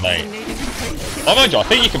Pornhub, mate. Oh, mind you, I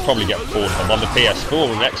think you can probably get Pornhub on the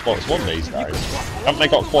PS4 and the Xbox One these days. Haven't they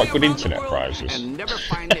got quite good internet browsers?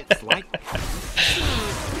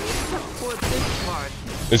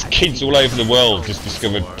 There's kids all over the world just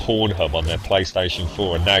discovered Pornhub on their PlayStation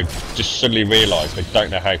 4 and now just suddenly realise they don't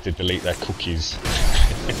know how to delete their cookies.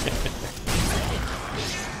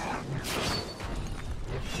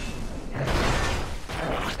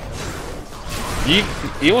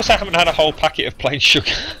 You also haven't had a whole packet of plain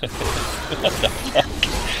sugar. What the fuck?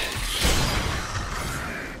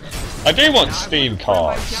 I do want Steam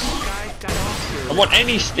cards. I want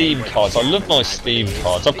any Steam cards. I love my Steam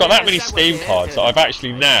cards. I've got that many Steam cards that I've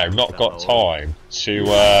actually now not got time to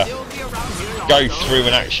go through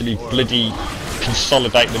and actually bloody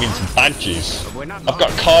consolidate them into badges. I've got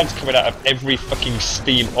cards coming out of every fucking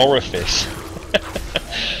Steam orifice.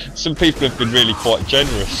 Some people have been really quite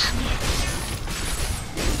generous.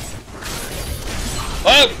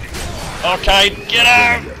 Oh! Arcade, get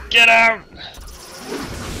out! Get out!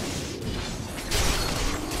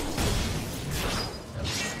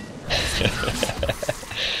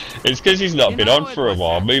 It's because he's not been on for a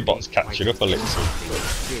while. Moobot's catching up a little.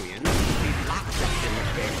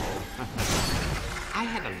 I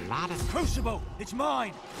had a lot of Crucible, it's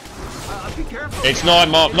mine. be careful. It's not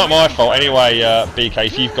my fault anyway, BK,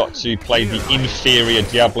 if you've got to play the inferior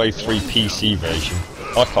Diablo 3 PC version.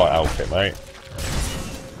 I can't help it, mate.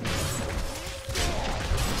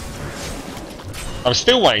 I'm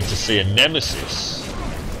still waiting to see a Nemesis.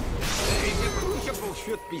 The crucible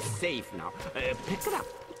should be safe now. Pick it up.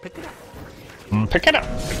 Pick it up. Pick it up,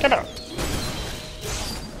 pick it up.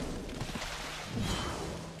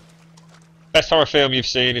 Best horror film you've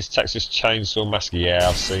seen is Texas Chainsaw Massacre. Yeah,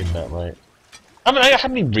 I've seen that, mate. I mean, how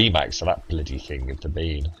many remakes of that bloody thing have there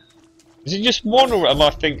been? Is it just one, or am I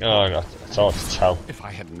thinking? Oh, it's hard to tell. If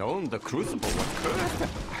I had known the crucible was cursed,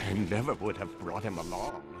 I never would have brought him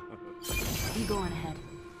along. You go on ahead.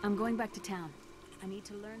 I'm going back to town. I need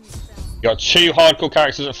to learn the spell. You got 2 hardcore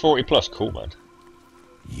characters at 40 plus. Cool, man.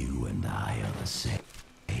 You and I are the same.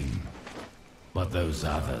 But those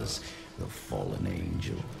others, the fallen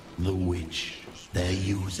angel, the witch, they're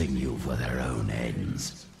using you for their own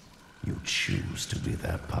ends. You choose to be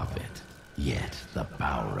their puppet. Yet the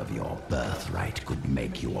power of your birthright could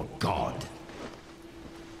make you a god.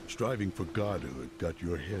 Striving for godhood got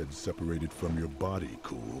your head separated from your body,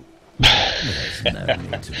 cool. There's no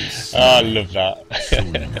need to be I love that.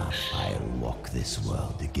 Soon enough, I'll walk this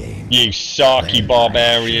world again. You sarky Then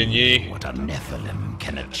barbarian, I'll show you. what a Nephilim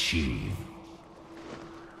can achieve.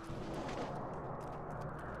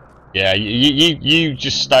 Yeah, you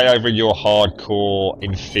just stay over in your hardcore,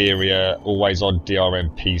 inferior, always on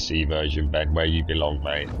DRM PC version, Ben, where you belong,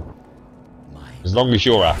 mate. As long as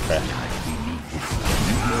you're happy.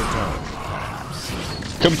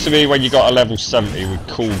 Come to me when you got a level 70 with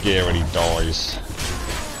cool gear and he dies.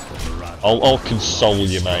 I'll console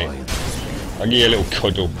you, mate. I'll give you a little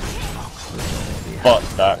cuddle. Fuck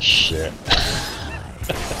that shit.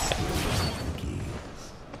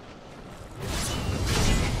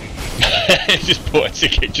 Just bought a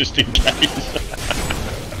ticket just in case.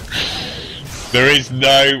 There is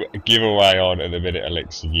no giveaway on at the minute,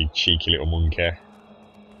 Elixir, you cheeky little monkey.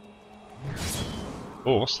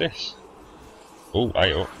 Oh, what's this? Oh,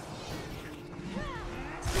 8 up.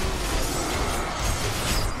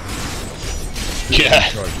 Yeah.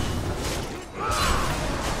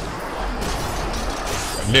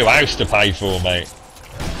 A new house to pay for, mate.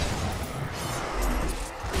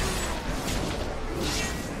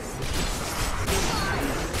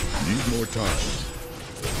 Need more time.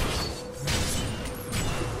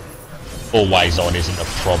 Always on isn't a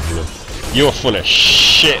problem. You're full of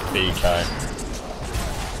shit, BK.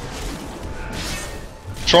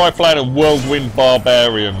 Try playing a whirlwind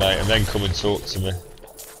barbarian, mate, and then come and talk to me.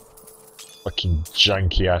 Fucking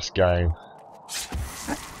janky ass game.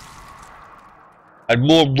 Had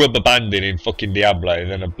more rubber banding in fucking Diablo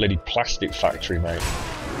than a bloody plastic factory, mate.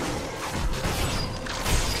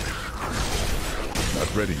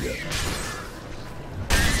 Not ready yet.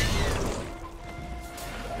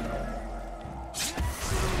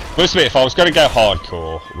 Must admit, if I was going to go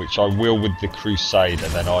hardcore, which I will with the Crusader,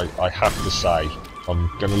 then I have to say I'm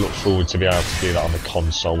going to look forward to be able to do that on the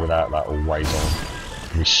console without that always on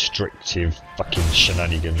restrictive fucking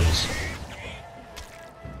shenanigans.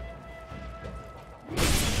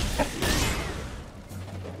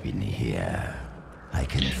 In here, I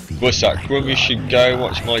can feel. What's that? Grummy should go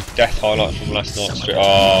watch my death highlight from last night's stream.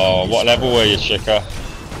 Oh, what level were you, Chica?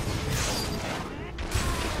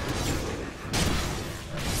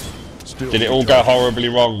 Did it all go horribly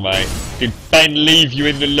wrong, mate? Did Ben leave you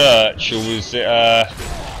in the lurch, or was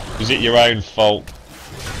it your own fault?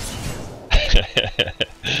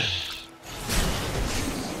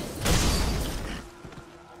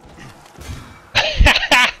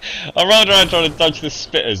 I ran around trying to dodge the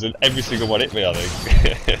spitters, and every single one hit me, I think.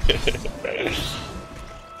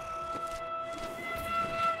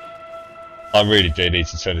 I really do need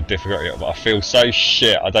to turn the difficulty up, but I feel so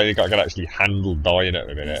shit. I don't think I can actually handle dying at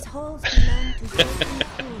the minute.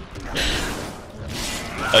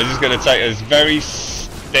 I'm just going to take a very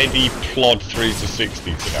steady plod through to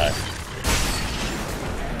 60 today.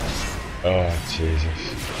 Oh, Jesus.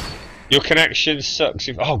 Your connection sucks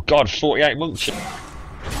if... Oh, God, 48 months.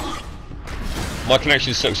 My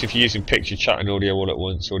connection sucks if you're using picture, chat and audio all at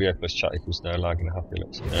once. Audio plus chat equals no lag and a happy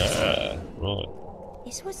looks. Right.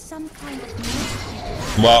 This was some kind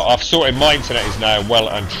of... Well, I've sorted. My internet is now well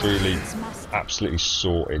and truly absolutely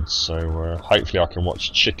sorted, so hopefully I can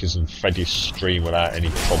watch Chickers and Freddy's stream without any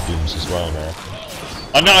problems as well now.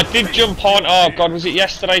 I know I did jump on, oh God, was it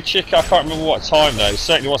yesterday, Chick? I can't remember what time though. It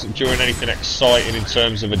certainly wasn't during anything exciting in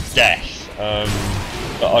terms of a death.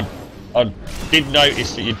 But I did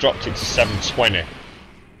notice that you dropped it to 720,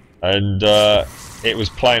 and it was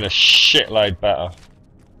playing a shitload better,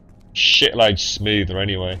 shitload smoother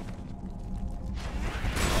anyway.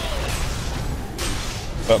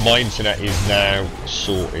 But my internet is now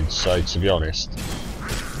sorted, so to be honest,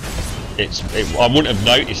 I wouldn't have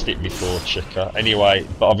noticed it before, Chica. Anyway,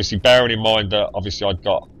 but obviously bearing in mind that obviously I'd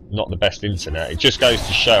got not the best internet, it just goes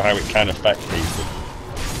to show how it can affect people.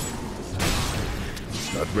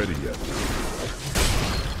 Not ready yet.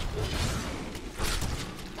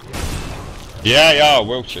 Yeah, I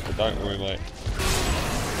will, Chica, don't worry, mate.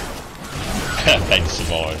 Ben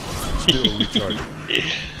survived. Still retarded.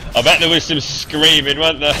 I bet there was some screaming,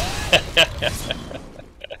 wasn't there?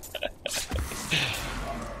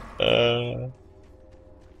 The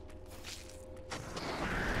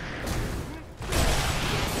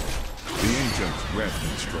ancients grant me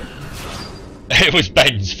strength. It was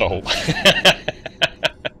Ben's fault.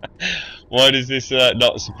 Why does this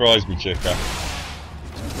not surprise me, Chica?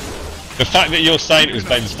 The fact that you're saying it was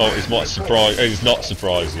Ben's fault is not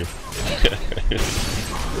surprising.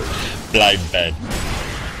 Blame Ben.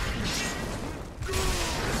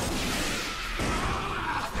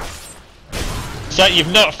 So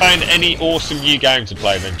you've not found any awesome new game to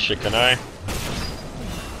play then, Chica, no?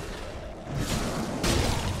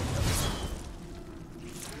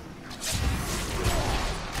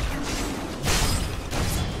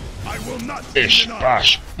 I will not Bish,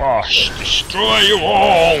 bash, bosh, destroy you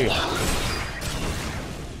all!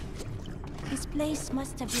 This place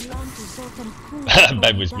must have belonged to Sultan Kul.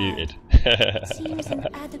 Ben was muted. Seems an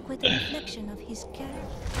adequate reflection of his character.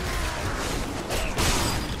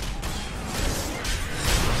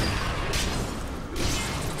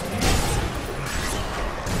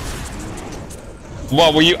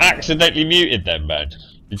 What, were you accidentally muted then, Ben?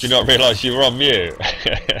 Did you not realise you were on mute?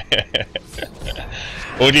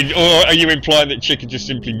 or are you implying that Chica just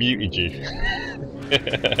simply muted you?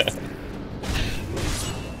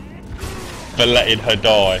 For letting her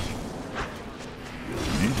die.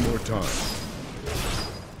 Need more time.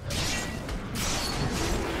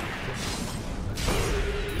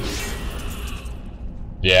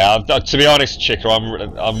 Yeah, to be honest, Chica,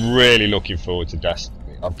 I'm really looking forward to Destiny.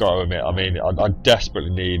 I've got to admit, I mean, I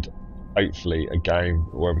desperately need, hopefully, a game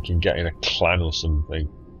where we can get in a clan or something.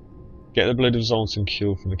 Get the blood of Zoltan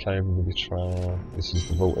killed from the cave of the betrayer. This is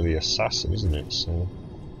the vault of the assassin, isn't it? So,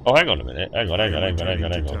 oh, hang on a minute. Hang on.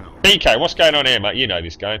 BK, what's going on here, mate? You know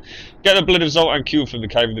this game. Get the blood of Zoltan killed from the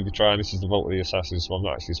cave of the betrayer. This is the vault of the assassin, so I'm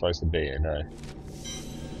not actually supposed to be here, no.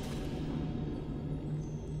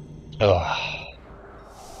 Ugh.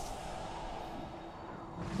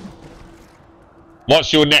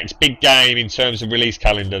 What's your next big game in terms of release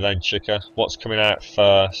calendar then, Chica? What's coming out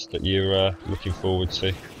first that you're looking forward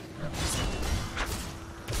to?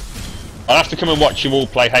 I'll have to come and watch you all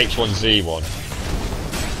play H1Z1.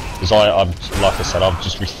 Because I'm, like I said, I'm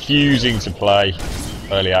just refusing to play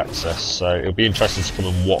early access, so it'll be interesting to come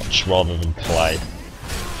and watch rather than play.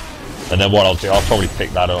 And then what I'll do, I'll probably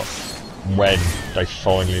pick that up when they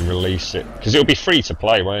finally release it. Because it'll be free to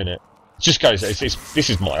play, won't it? It just goes, this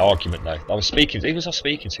is my argument though. Who was I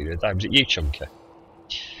speaking to the other day? Was it you, Chunky?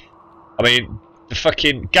 I mean, the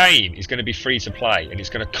fucking game is going to be free to play and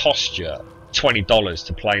it's going to cost you $20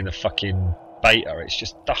 to play in the fucking beta. It's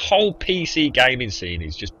just, the whole PC gaming scene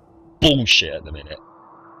is just bullshit at the minute.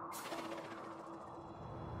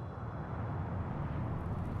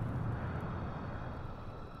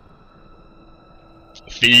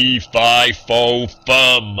 Fee, fi, fo,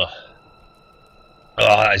 fum. Oh,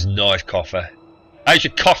 that is nice coffee. How's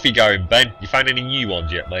your coffee going, Ben? You found any new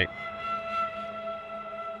ones yet, mate?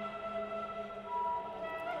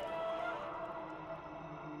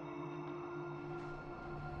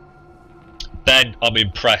 Ben, I'm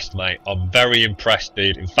impressed, mate. I'm very impressed,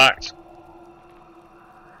 dude. In fact,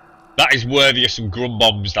 that is worthy of some grum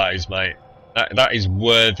bombs, that is, mate. That is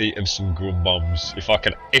worthy of some grum bombs. If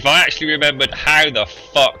I actually remembered how the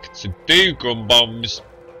fuck to do grum bombs,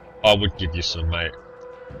 I would give you some, mate.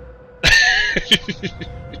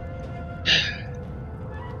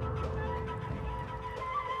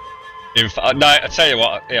 In fact, no, I tell you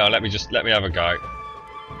what. Yeah, let me have a go.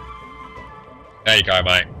 There you go,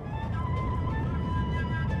 mate.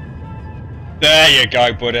 There you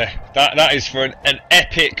go, buddy. That is for an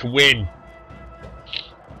epic win.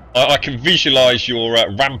 I can visualise your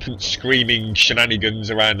rampant screaming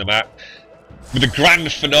shenanigans around the map, with the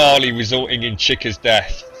grand finale resulting in Chica's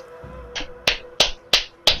death.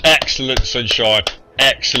 Excellent, Sunshine.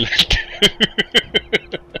 Excellent.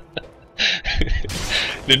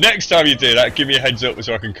 The next time you do that, give me a heads up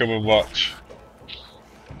so I can come and watch.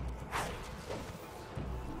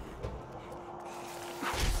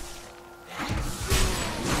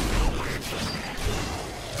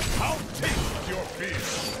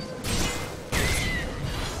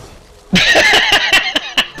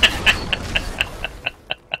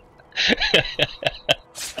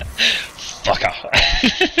 Fucker.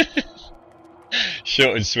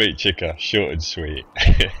 Short and sweet, chica. Short and sweet.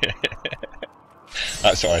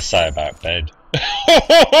 That's what I say about Ben.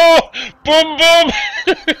 Boom boom!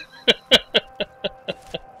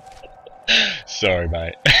 Sorry,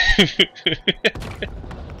 mate.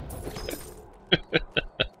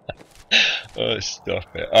 Oh,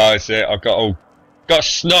 stop it. Oh, that's it. I've got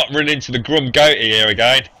snot running into the grum goatee here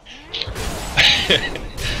again.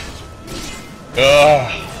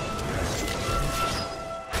 Oh.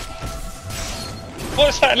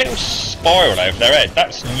 What's that little spiral over their head?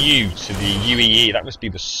 That's new to the UEE. That must be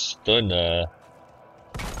the stun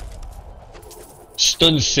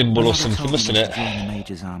symbol or something, mustn't it? The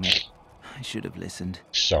Major's army. I should have listened.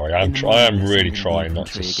 Sorry, I am really trying not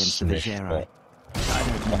to sniff, but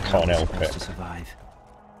I can't help it. To survive.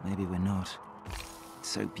 Maybe we're not. It's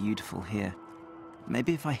so beautiful here.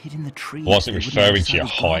 Maybe if I hid in the trees. I wasn't referring to your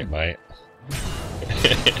height, mate.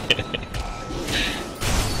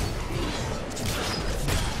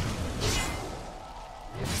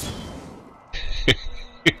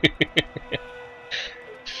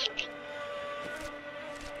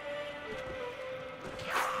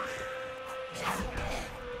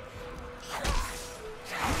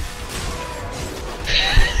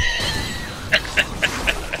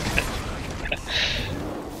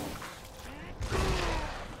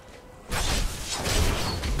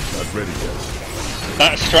 Ready yet.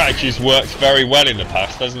 That strategy's worked very well in the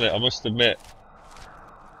past, hasn't it? I must admit.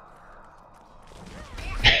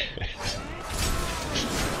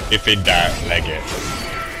 If in doubt, leg it.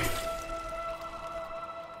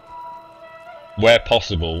 Where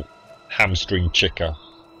possible, hamstring chica.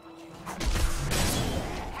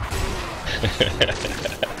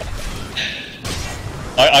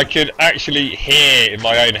 I could actually hear in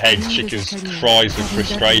my own head Chica's cries of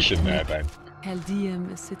frustration there, Ben.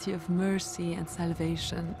 Chaldeum, a city of mercy and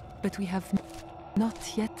salvation, but we have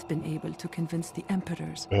not yet been able to convince the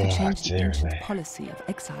emperors to change the ancient policy of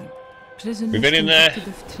exile. Prisoners We've been in there.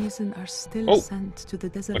 convicted of treason are still sent to the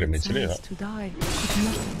desolate sands to die with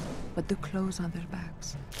nothing but the clothes on their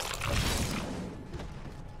backs.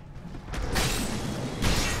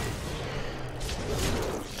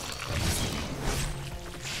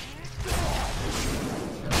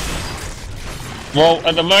 Well,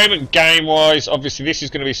 at the moment, game-wise, obviously this is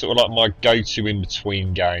going to be sort of like my go-to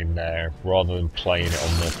in-between game now, rather than playing it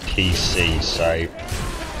on the PC, so...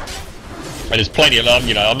 And there's plenty of them,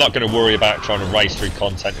 you know, I'm not going to worry about trying to race through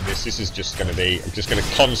content in this. This is just going to be... I'm just going to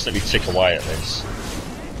constantly tick away at this.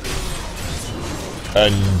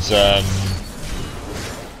 And,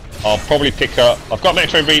 I'll probably pick up... I've got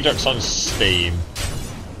Metro Redux on Steam,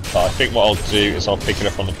 but I think what I'll do is I'll pick it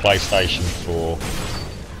up on the PlayStation 4.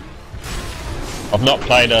 I've not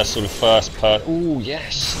played a sort of first person. Ooh,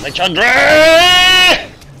 yes,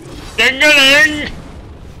 Legendary! Ding-a-ding!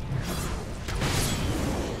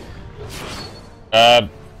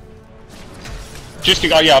 Just to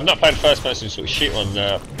go, yeah, I've not played first person sort of shit on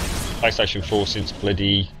PlayStation 4 since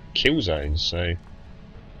bloody Killzone, so.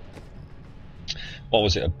 What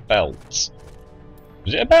was it, a belt?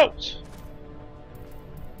 Was it a belt?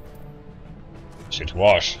 Yes, it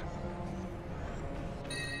was.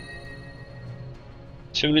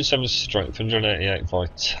 207 strength, 188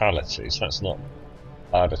 vitality, so that's not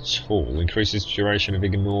bad at all. Increases duration of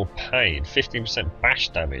ignore pain, 15% bash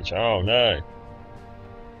damage, oh no.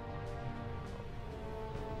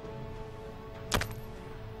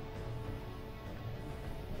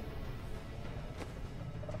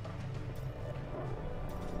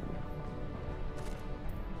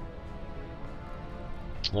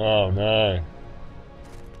 Oh no.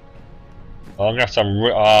 Oh, I'm gonna have to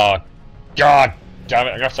oh god damn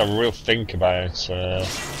it, I'm gonna have to have a real think about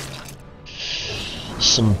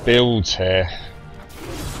some builds here.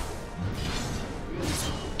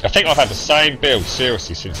 I think I've had the same build,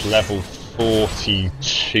 seriously, since level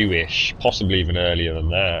 42-ish, possibly even earlier than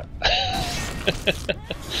that.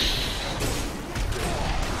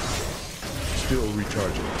 Still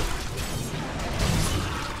recharging.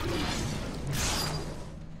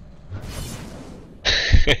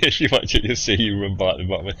 If you watch it, you'll see you run by at the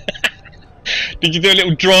bottom. Did you do a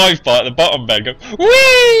little drive by at the bottom, Ben? Go,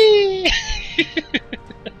 whee!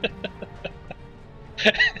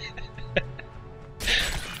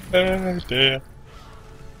 Oh dear.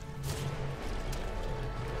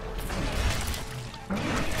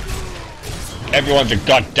 Everyone's a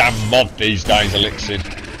goddamn mob these days, Elixir.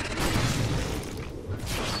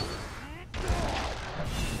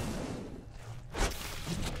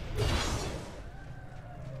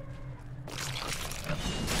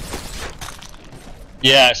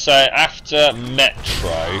 Yeah, so after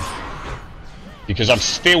Metro, because I've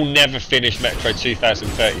still never finished Metro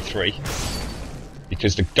 2033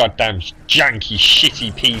 because the goddamn janky,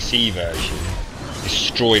 shitty PC version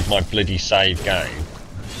destroyed my bloody save game.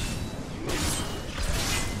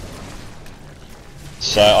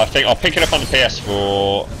 So I think I'll pick it up on the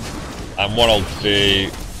PS4, and what I'll do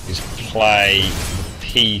is play the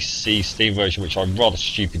PC Steam version, which I rather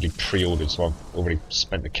stupidly pre-ordered, so I've already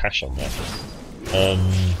spent the cash on that.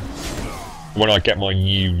 When I get my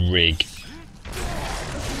new rig.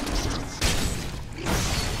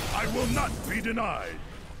 I will not be denied.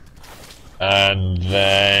 And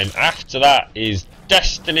then after that is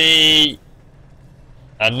Destiny.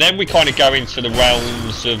 And then we kind of go into the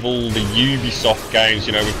realms of all the Ubisoft games.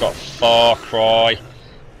 You know, we've got Far Cry,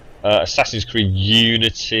 Assassin's Creed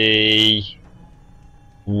Unity.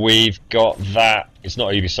 We've got that. It's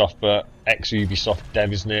not Ubisoft, but ex-Ubisoft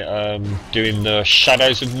dev, isn't it? Doing the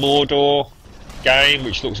Shadows of Mordor game,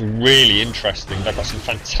 which looks really interesting. They've got some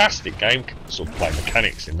fantastic game sort of play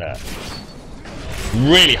mechanics in there.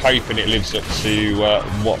 Really hoping it lives up to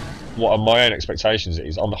what are my own expectations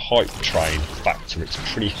is. On the hype train factor, it's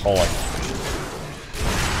pretty high.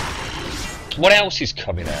 What else is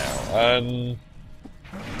coming out?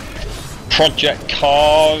 Project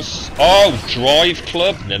Cars. Oh, Drive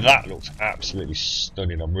Club. Now that looks absolutely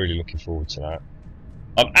stunning. I'm really looking forward to that.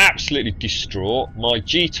 I'm absolutely distraught. My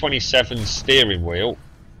G27 steering wheel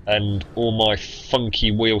and all my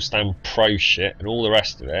funky wheel stand pro shit and all the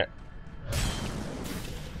rest of it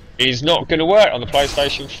is not going to work on the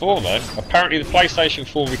PlayStation 4, man. Apparently the PlayStation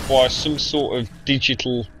 4 requires some sort of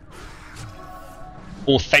digital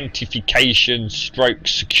authentication stroke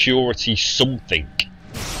security something,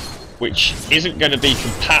 which isn't going to be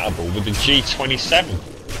compatible with the G27.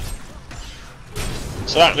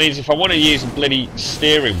 So that means if I want to use a bloody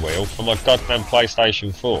steering wheel for my goddamn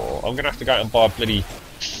PlayStation 4, I'm going to have to go out and buy a bloody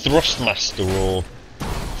Thrustmaster or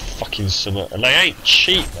fucking something, and they ain't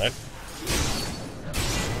cheap, man.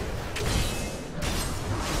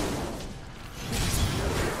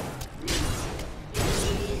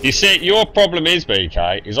 You see, your problem is,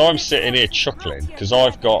 BK, is I'm sitting here chuckling because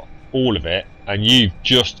I've got all of it and you've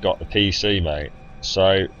just got the PC, mate.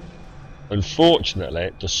 So, unfortunately,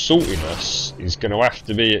 the saltiness is going to have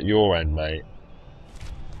to be at your end, mate.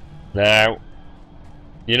 Now,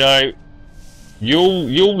 you know,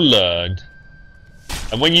 you'll learn,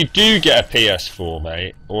 and when you do get a PS4,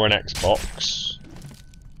 mate, or an Xbox,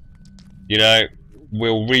 you know,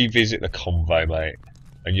 we'll revisit the convo, mate,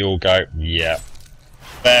 and you'll go, yeah.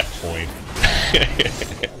 Fair point.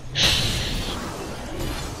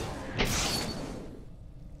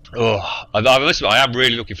 Listen, I am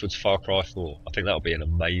really looking forward to Far Cry 4. I think that'll be an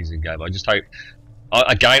amazing game. I just hope.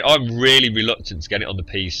 Again, I'm really reluctant to get it on the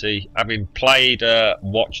PC. Having played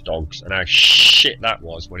Watch Dogs and how shit that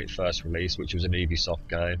was when it first released, which was an Ubisoft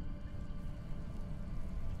game.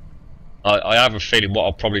 I have a feeling what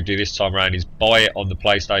I'll probably do this time around is buy it on the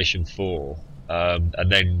PlayStation 4. And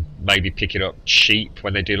then maybe pick it up cheap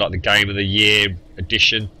when they do like the Game of the Year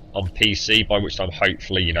edition on PC, by which time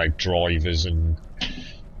hopefully, you know, drivers and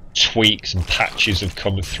tweaks and patches have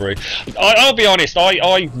come through. I'll be honest,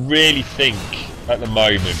 I really think at the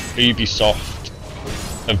moment Ubisoft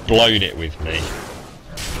have blown it with me.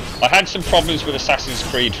 I had some problems with Assassin's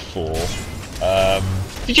Creed 4.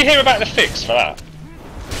 Did you hear about the fix for that?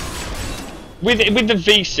 With the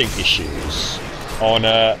VSync issues on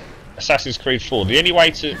Assassin's Creed 4, the only way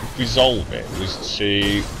to resolve it was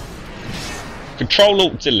to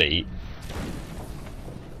Control-Alt-Delete,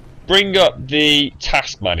 bring up the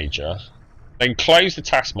task manager, then close the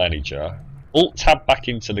task manager, Alt-Tab back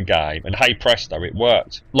into the game, and hey presto, it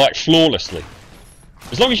worked. Like, flawlessly.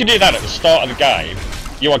 As long as you do that at the start of the game,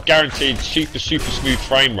 you are guaranteed super smooth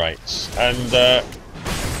frame rates. And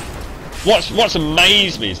what's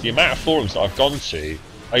amazed me is the amount of forums that I've gone to,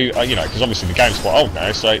 you know, because obviously the game's quite old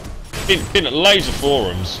now, so been at loads of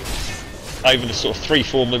forums over the sort of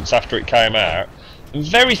 3-4 months after it came out, and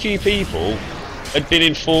very few people had been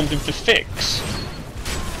informed of the fix.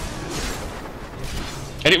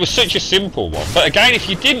 And it was such a simple one. But again, if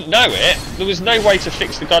you didn't know it, there was no way to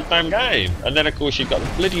fix the goddamn game. And then of course you've got the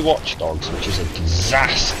bloody Watch Dogs, which is a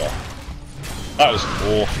disaster. That was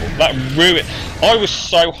awful. That ruined. I was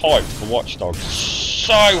so hyped for Watch Dogs.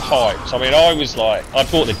 So hyped. I mean, I was like, I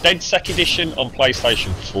bought the DedSec edition on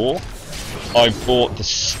PlayStation 4. I bought the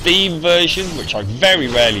Steam version, which I very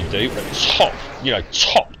rarely do, at top, you know,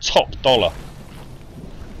 top dollar.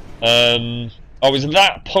 I was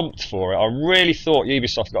that pumped for it. I really thought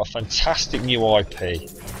Ubisoft got a fantastic new IP,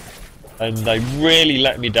 and they really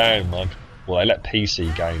let me down, man. Well, they let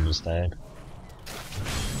PC gamers down.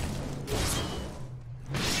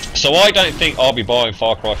 So I don't think I'll be buying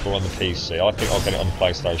Far Cry 4 on the PC. I think I'll get it on the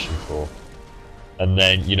PlayStation 4. And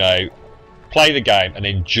then, you know, play the game and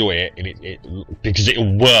enjoy it, because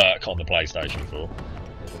it'll work on the PlayStation 4.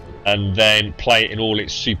 And then play it in all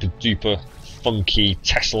its super duper funky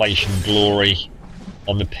tessellation glory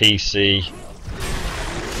on the PC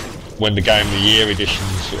when the Game of the Year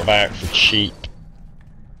edition's sort of out for cheap.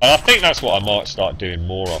 And I think that's what I might start doing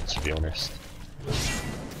more of, to be honest.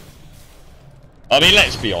 I mean,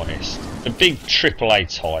 let's be honest, the big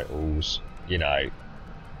AAA titles, you know,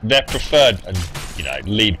 their preferred and, you know,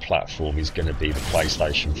 lead platform is going to be the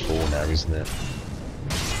PlayStation 4 now, isn't it?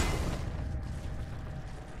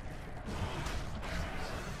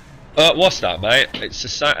 What's that, mate? It's the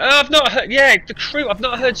same. I've not heard. Yeah, the Crew. I've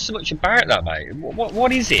not heard so much about that, mate.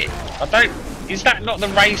 What is it? I don't. Is that not the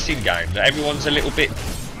racing game that everyone's a little bit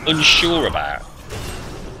unsure about?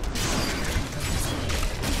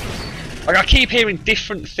 Like, I keep hearing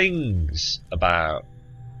different things about.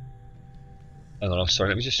 Hang on, I'm sorry.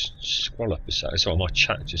 Let me just scroll up a second. Sorry, my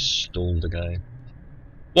chat just stalled again.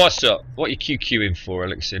 What's up? What are you QQing for,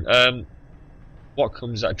 Elixir? What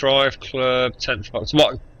comes out? Drive Club 10th Box.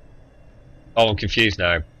 What? Oh, I'm confused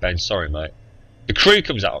now, Ben. Sorry, mate. The Crew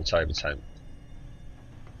comes out October 10th.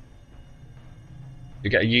 You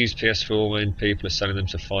get a used PS4 when people are selling them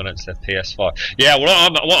to finance their PS5. Yeah,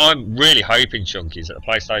 well, what I'm really hoping, Chunky, is that the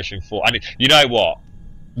PlayStation 4... I mean, you know what?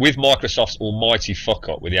 With Microsoft's almighty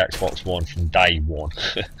fuck-up with the Xbox One from day one,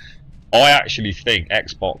 I actually think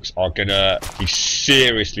Xbox are going to be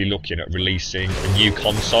seriously looking at releasing a new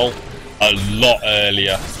console a lot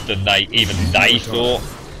earlier than even they thought.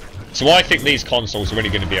 So I think these consoles are only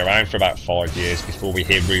going to be around for about 5 years before we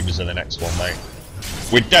hear rumours of the next one, mate.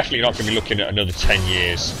 We're definitely not going to be looking at another 10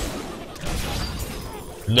 years.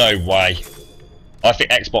 No way. I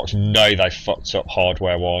think Xbox know they fucked up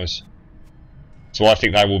hardware-wise. So I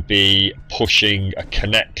think they will be pushing a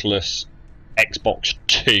Kinect-less Xbox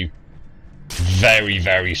 2 very,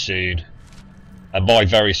 very soon. And by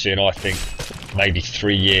very soon, I think maybe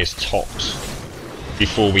 3 years tops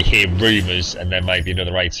before we hear rumours, and then maybe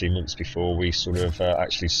another 18 months before we sort of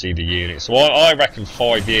actually see the unit. So I reckon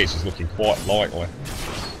 5 years is looking quite likely.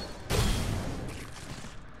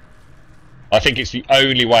 I think it's the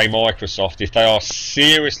only way Microsoft, if they are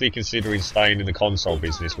seriously considering staying in the console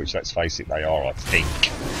business, which let's face it, they are, I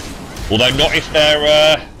think. Although not if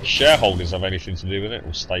their shareholders have anything to do with it, or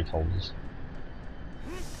stakeholders.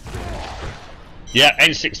 Yeah,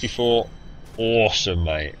 N64, awesome,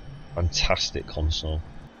 mate. Fantastic console.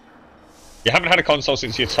 You haven't had a console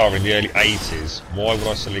since the Atari in the early 80s. Why would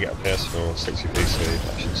I suddenly get a PS4 or 60 PC?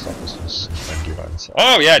 That should stop us from spending that.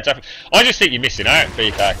 Oh yeah, definitely. I just think you're missing out,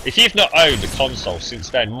 BK. If you've not owned a console since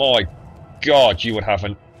then, my God, you would have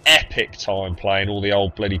an epic time playing all the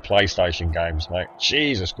old bloody PlayStation games, mate.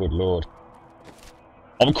 Jesus, good Lord.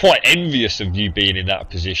 I'm quite envious of you being in that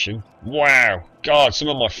position. Wow, God, some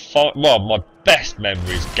of my best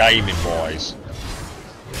memories gaming-wise.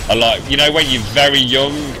 I like, you know, when you're very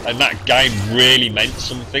young and that game really meant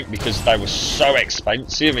something because they were so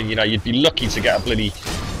expensive, and you know, you'd be lucky to get a bloody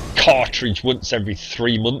cartridge once every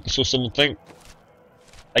 3 months or something.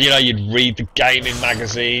 And you know, you'd read the gaming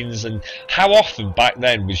magazines, and how often back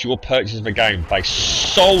then was your purchase of a game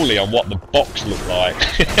based solely on what the box looked like?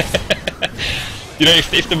 You know,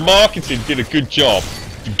 if the marketing did a good job,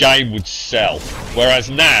 the game would sell. Whereas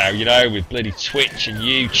now, you know, with bloody Twitch and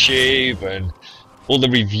YouTube and all the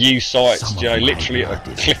review sites, you know, literally at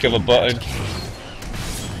a click of a button,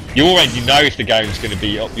 you already know if the game's going to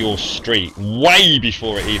be up your street way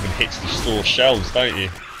before it even hits the store shelves, don't you?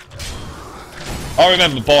 I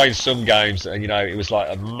remember buying some games and, you know, it was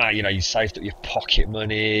like, you know, you saved up your pocket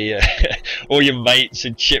money, all your mates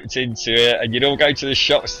had chipped into it, and you'd all go to the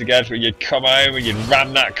shops together, and you'd come home and you'd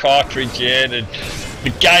ram that cartridge in, and the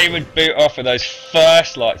game would boot off, and those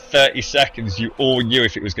first like 30 seconds you all knew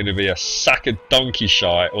if it was going to be a sack of donkey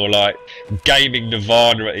shite or like gaming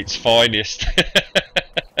Nirvana at its finest.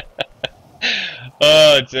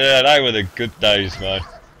 Oh dear, they were the good days, man.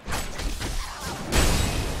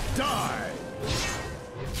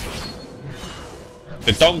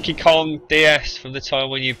 The Donkey Kong DS from the time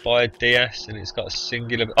when you buy a DS and it's got a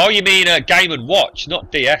singular... Oh, you mean Game & Watch,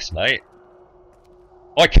 not DS, mate.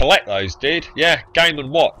 I collect those, dude. Yeah, Game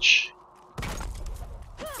 & Watch.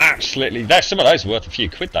 Absolutely. Some of those are worth a few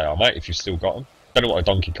quid, they are, mate, if you've still got them. Don't know what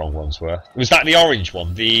the Donkey Kong ones were. Was that the orange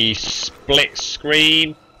one? The split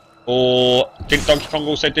screen? Or did Donkey Kong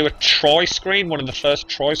also do a tri-screen? One of the first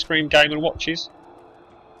tri-screen Game & Watches?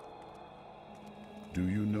 Do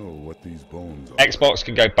you know what these bones are? Xbox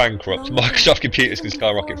can go bankrupt. Microsoft computers can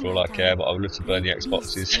skyrocket for all I care, but I would love to burn the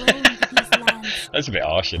Xboxes. hands. That's a bit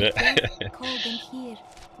harsh, isn't it? Death called them here,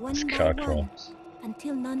 one It's by card one, prompts.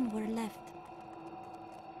 until none were left.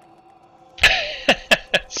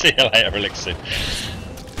 See you later, Elixir.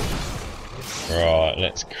 Right,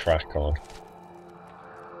 let's crack on.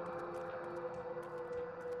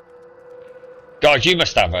 God, you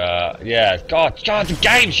must have a... Yeah, God, the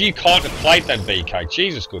games you can't have played them, BK.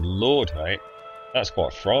 Jesus, good lord, mate. That's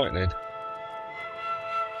quite frightening.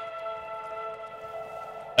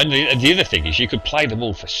 And the other thing is, you could play them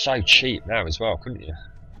all for so cheap now as well, couldn't you?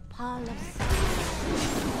 A pile of...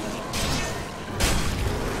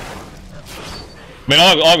 I mean,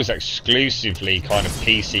 I was exclusively kind of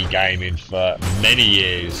PC gaming for many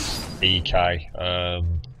years, BK,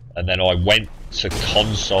 and then I went to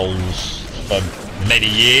consoles for many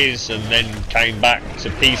years, and then came back to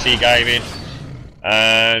PC gaming,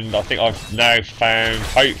 and I think I've now found,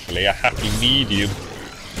 hopefully, a happy medium.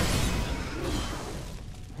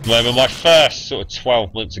 Remember, my first sort of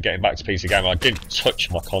 12 months of getting back to PC gaming, I didn't touch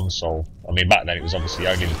my console. I mean, back then it was obviously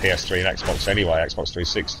only the PS3 and Xbox anyway, Xbox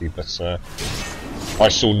 360, but I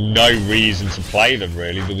saw no reason to play them,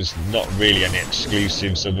 really. There was not really any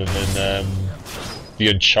exclusives other than the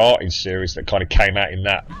Uncharted series that kind of came out in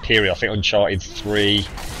that period. I think Uncharted 3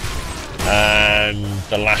 and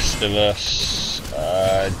The Last of Us,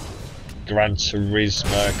 Gran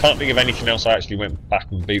Turismo. Can't think of anything else I actually went back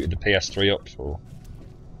and booted the PS3 up for.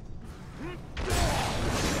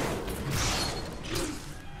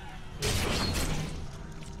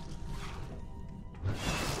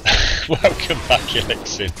 Welcome back,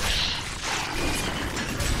 Elixir.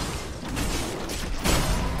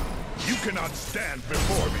 You cannot stand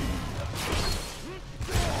before me.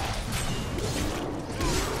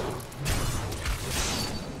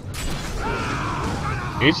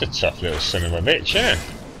 He's a tough little son of a bitch, yeah.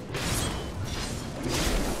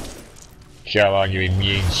 Go on, you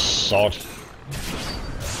immune sod.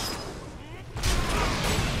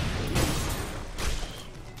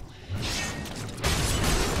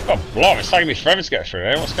 Oh, blimey, it's taking me forever to get through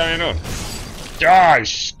here. What's going on? Die,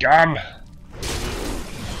 scum!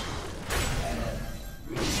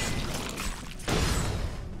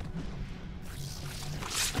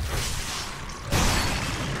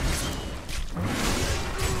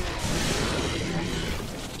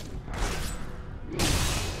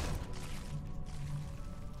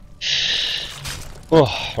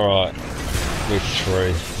 Oh, right. We're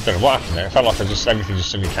through. I don't know what happened there. I felt like everything just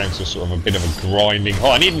suddenly came to sort of a bit of a grinding.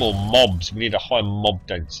 Oh, I need more mobs. We need a high mob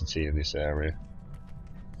density in this area.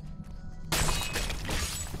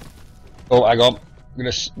 Oh, hang on. I'm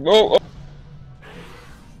gonna. Oh, oh.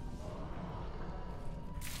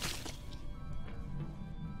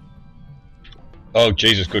 Oh,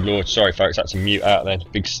 Jesus, good lord. Sorry, folks. That's a mute out there.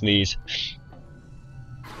 Big sneeze.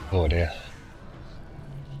 Oh, dear.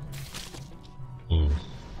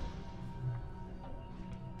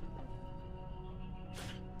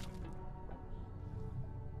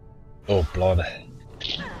 Oh, blimey.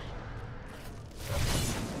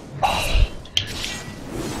 Oh.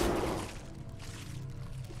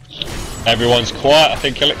 Everyone's quiet, I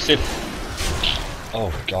think, Elixir.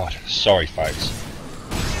 Oh, God. Sorry, folks.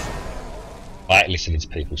 I hate listening to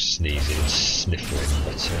people sneezing and sniffling,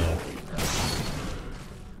 but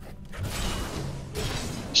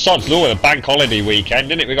sod's law with a bank holiday weekend,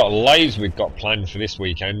 isn't it? We've got loads we've got planned for this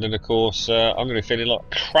weekend, and of course, I'm going to be feeling like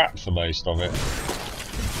crap for most of it.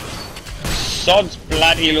 Sod's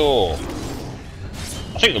bloody law.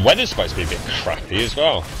 I think the weather's supposed to be a bit crappy as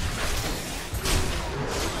well.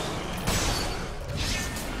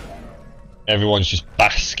 Everyone's just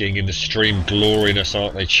basking in the stream gloriness,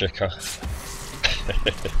 aren't they, Chica?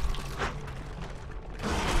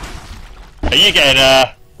 Are you getting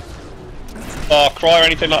Far Cry or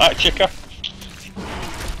anything like that, Chica?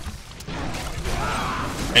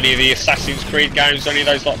 Any of the Assassin's Creed games, any of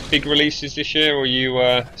those like big releases this year, or are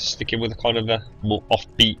you sticking with kind of the more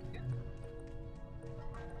offbeat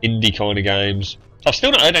indie kind of games? I've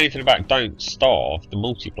still not heard anything about Don't Starve, the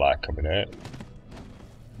multiplayer coming out.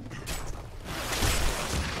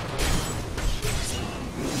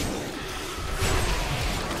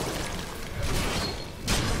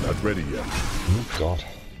 Not ready yet. Oh God.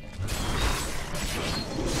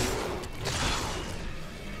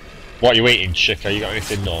 What are you eating, Chica? You got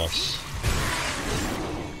anything nice?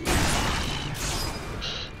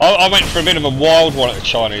 I went for a bit of a wild one at the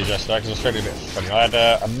Chinese yesterday because I was feeling a bit funny. I had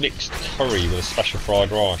a mixed curry with a special fried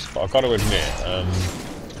rice, but I've got to admit,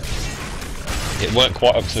 it weren't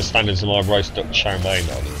quite up to the standards of my roast duck chow mein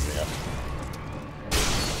that I did here.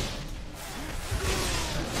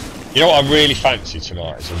 You know what I really fancy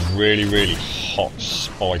tonight is a really, really hot,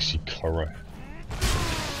 spicy curry.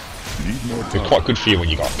 They're quite good for you when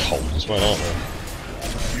you got a cold as well, aren't they?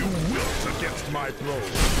 You wilt against my blow.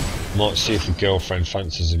 Might see if the girlfriend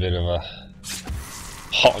fancies a bit of a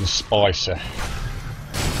hot and spicy.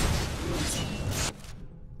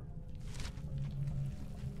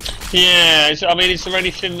 Yeah, I mean, is there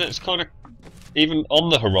anything that's kind of even on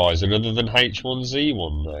the horizon other than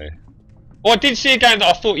H1Z1 though? Well, I did see a game that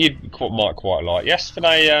I thought you might quite like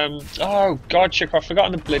yesterday. Oh God, Chick, I've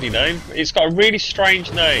forgotten the bloody name. It's got a really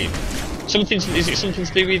strange name. Is it something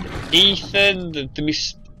to do with Ethan? The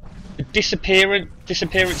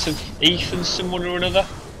disappearance of Ethan, someone or another?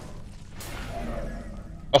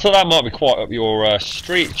 I thought that might be quite up your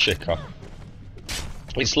street, Chica.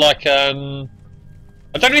 It's like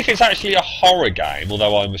I don't know if it's actually a horror game,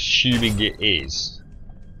 although I'm assuming it is.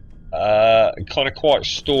 Kind of quite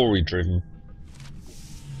story driven.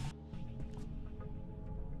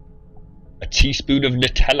 A teaspoon of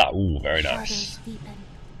Nutella. Ooh, very nice. We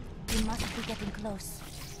must be getting close.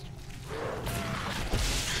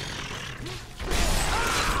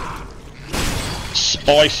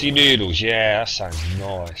 Spicy noodles, yeah, that sounds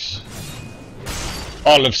nice.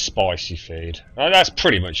 I love spicy food. That's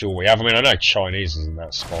pretty much all we have. I mean, I know Chinese isn't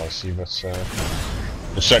that spicy, but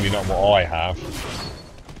it's certainly not what I have.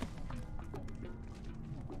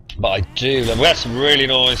 But I do. We had some really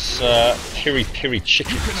nice piri-piri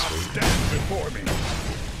chicken this week.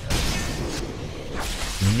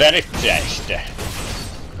 Very tasty.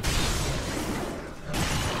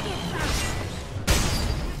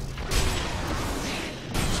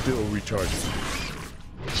 Still recharging.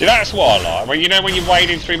 See, that's what I like. When when you're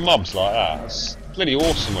wading through mobs like that, it's bloody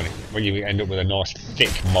awesome when you end up with a nice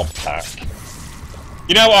thick mob pack.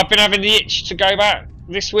 You know what? I've been having the itch to go back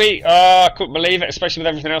this week. Oh, I couldn't believe it, especially with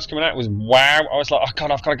everything else coming out. It was WoW. I was like, oh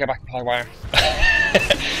God, I've got to go back and play WoW.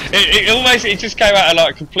 it just came out of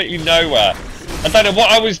like completely nowhere. I don't know what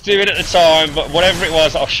I was doing at the time, but whatever it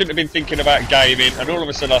was, I shouldn't have been thinking about gaming, and all of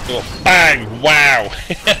a sudden I thought, bang, WoW!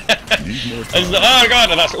 I was like, oh God,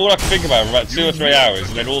 and that's all I could think about for about 2 or 3 hours,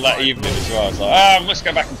 and then all that evening as well. I was like, I must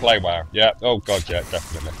go back and play WoW. Yeah, oh God, yeah,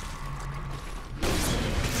 definitely.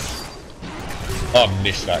 I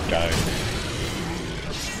missed that game.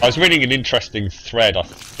 I was reading an interesting thread. I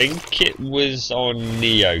think it was on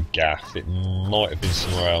NeoGAF. It might have been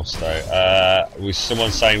somewhere else though. It was someone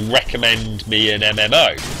saying recommend me an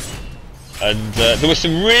MMO, and there was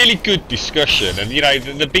some really good discussion. And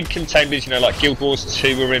the big contenders, like Guild Wars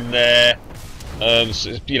 2 were in there.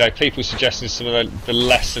 So, people suggesting some of the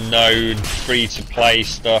lesser known free to play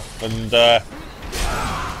stuff, and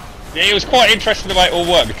it was quite interesting the way it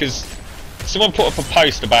all worked because someone put up a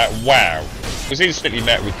post about WoW. Was instantly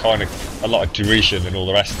met with kind of a lot of derision and all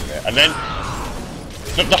the rest of it, and then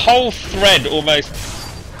the whole thread almost,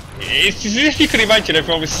 it's as if you could imagine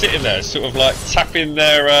everyone was sitting there sort of like tapping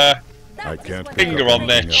their finger on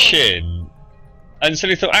their chin, and so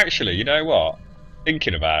they thought, actually, you know what,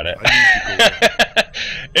 thinking about it,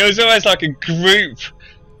 it was almost like a group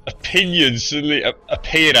opinion suddenly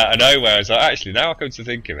appeared out of nowhere. I was like, actually, now I come to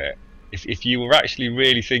think of it, if you were actually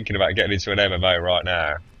really thinking about getting into an MMO right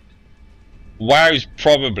now, WoW's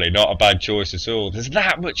probably not a bad choice at all. There's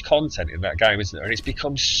that much content in that game, isn't there? And it's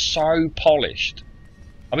become so polished.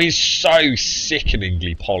 I mean, so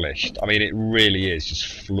sickeningly polished. I mean, it really is just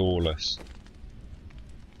flawless.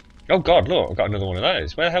 Oh God, look, I've got another one of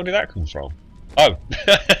those. Where the hell did that come from? Oh,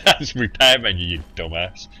 that's repair menu, you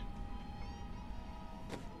dumbass.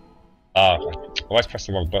 Ah, I always press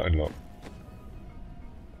the wrong button, look.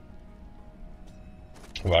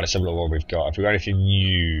 Right, let's have a look what we've got. Have we got anything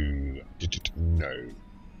new? No.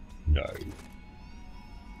 No.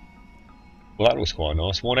 Well, that looks quite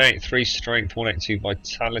nice. 183 strength, 182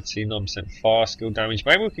 vitality, 9% fire skill damage.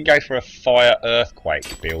 Maybe we can go for a fire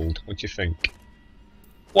earthquake build. What do you think?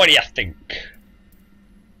 What do you think?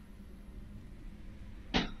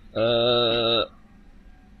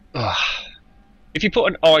 If you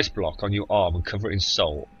put an ice block on your arm and cover it in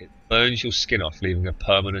salt, it burns your skin off, leaving a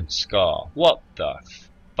permanent scar. What the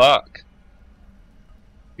fuck?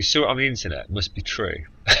 You saw it on the internet. It must be true.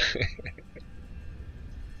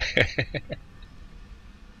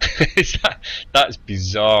 That's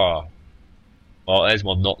bizarre. Oh, there's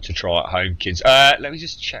one not to try at home, kids. Let me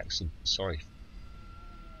just check some. Sorry.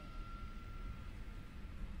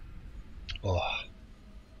 Oh.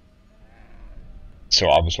 So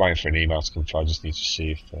I was waiting for an email to come through. I just need to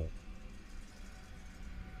see if.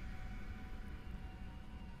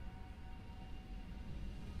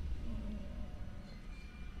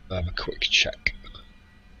 Have a quick check.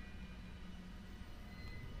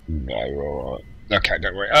 No, alright. Okay,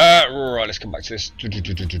 don't worry. Right, let's come back to this.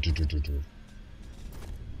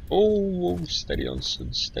 Oh, steady on,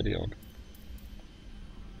 son, steady on.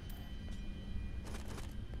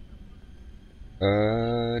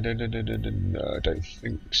 No, I don't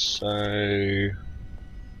think so.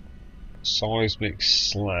 Seismic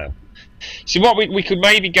slab. See, what we could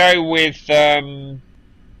maybe go with. Oh,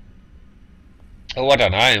 I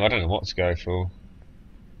don't know. I don't know what to go for.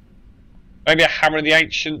 Maybe a Hammer of the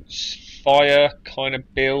Ancients fire kind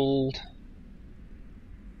of build.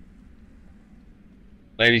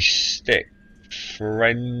 Maybe stick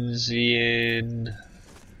Frenzy in.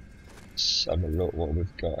 Let's have a look what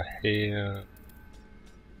we've got here.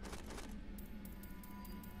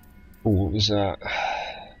 Oh, what was that?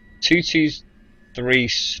 223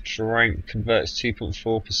 strength converts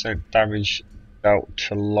 2.4% damage dealt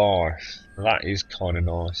to life. That is kind of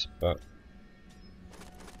nice, but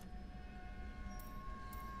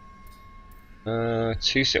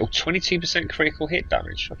 22% critical hit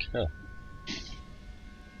damage. Fucking hell.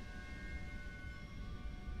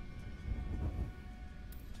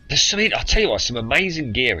 There's something, I'll tell you what, some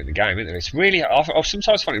amazing gear in the game, isn't there? It's really, I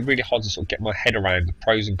sometimes find it really hard to sort of get my head around the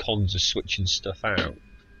pros and cons of switching stuff out.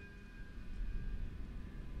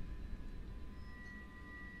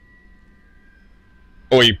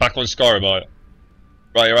 Oh, are you back on Skyrim, are you?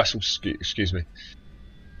 Right, your ass will, excuse me.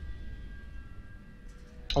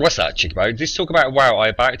 What's that, Chickabo? Did this talk about WoW I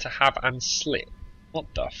about to have and slip? What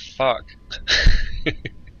the fuck? Have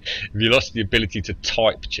you lost the ability to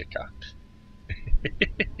type, Chica?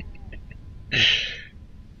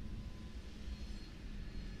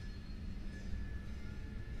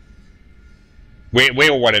 We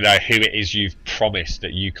all want to know who it is you've promised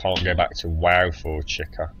that you can't go back to WoW for,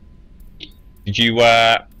 Chica. Did you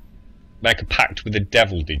make a pact with the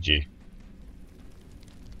devil, did you?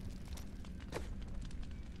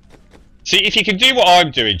 See, if you can do what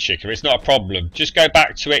I'm doing, Chica, it's not a problem. Just go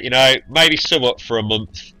back to it, you know, maybe sub up for a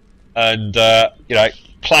month and, you know,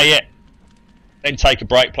 play it. Then take a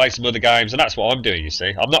break, play some other games, and that's what I'm doing, you see.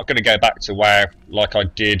 I'm not going to go back to WoW like I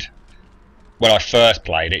did when I first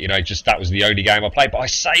played it, you know, just that was the only game I played, but I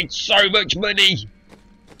saved so much money!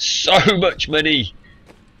 So much money!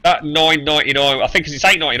 That $9.99, I think because it's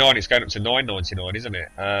 $8.99, it's going up to $9.99, isn't it?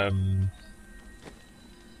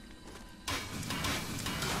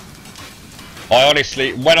 I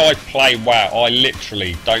honestly, when I play WoW, I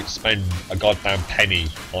literally don't spend a goddamn penny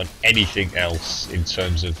on anything else in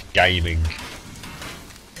terms of gaming.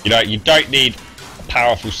 You know, you don't need a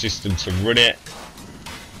powerful system to run it.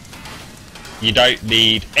 You don't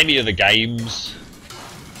need any other games.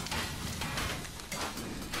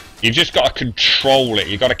 You've just got to control it.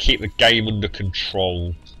 You've got to keep the game under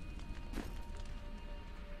control.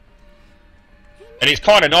 And it's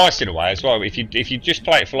kind of nice in a way as well. If you just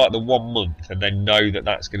play it for like the 1 month and then know that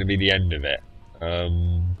that's going to be the end of it.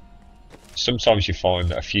 Sometimes you find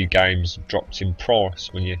that a few games dropped in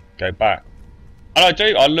price when you go back. And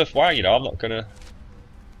I love WoW. You know, I'm not gonna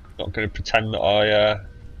pretend that I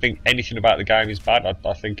think anything about the game is bad.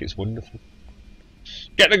 I think it's wonderful.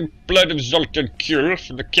 Get the blood of Zoltan Cure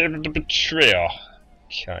from the cave of the betrayer.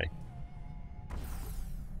 Okay.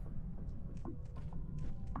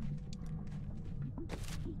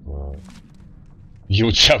 Right.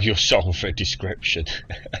 You'll tell your soul for a description.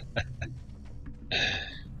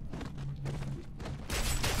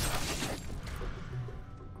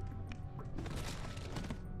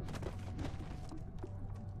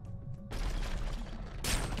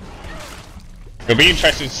 It'll be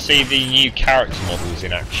interesting to see the new character models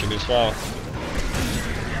in action as well.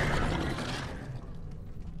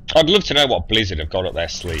 I'd love to know what Blizzard have got up their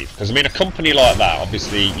sleeve, because I mean a company like that,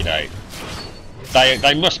 obviously, you know,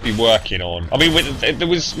 they must be working on. I mean, there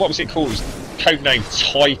was, what was it called? It was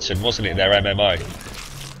codenamed Titan, wasn't it? Their MMO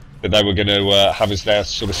that they were going to have as their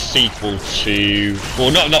sort of sequel to,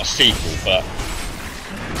 well, not sequel, but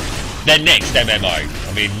their next MMO.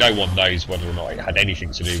 I mean, no one knows whether or not it had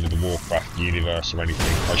anything to do with the Warcraft universe or anything.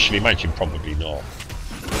 I should imagine probably not.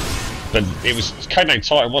 But it was codenamed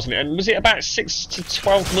Titan, wasn't it? And was it about 6 to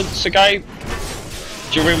 12 months ago,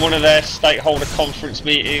 during one of their stakeholder conference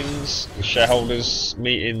meetings, shareholders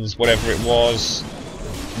meetings, whatever it was,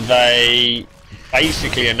 they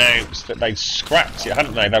basically announced that they'd scrapped it,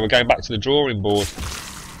 hadn't they? They were going back to the drawing board.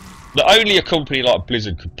 Not only a company like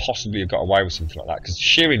Blizzard could possibly have got away with something like that, because the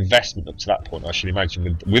sheer investment up to that point, I should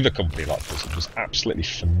imagine, with a company like Blizzard was absolutely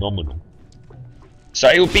phenomenal. So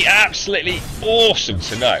it would be absolutely awesome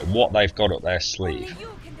to know what they've got up their sleeve.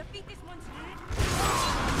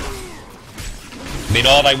 I mean,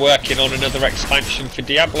 are they working on another expansion for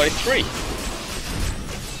Diablo 3?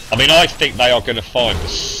 I mean, I think they are going to find the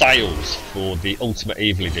sales for the Ultimate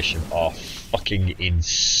Evil Edition are fucking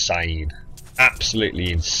insane.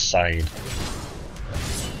 absolutely insane.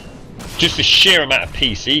 Just the sheer amount of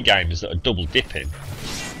PC gamers that are double dipping.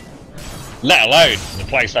 Let alone the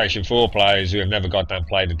PlayStation 4 players who have never goddamn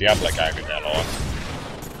played a Diablo game in their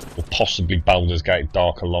life. Or possibly Baldur's Gate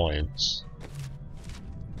Dark Alliance.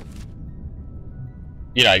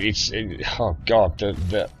 You know, oh god,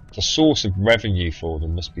 the source of revenue for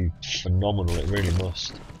them must be phenomenal, it really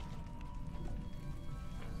must.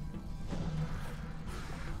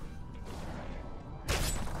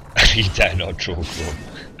 You dare not draw from.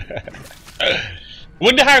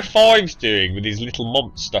 Wonder how Five's doing with his little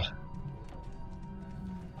monster.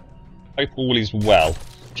 Hope all is well.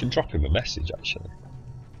 Should drop him a message actually.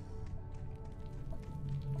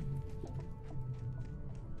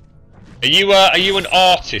 Are you an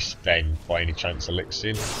artist then, by any chance,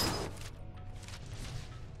 Elixir?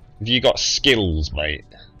 Have you got skills, mate?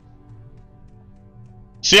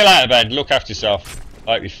 See you later, Ben. Look after yourself.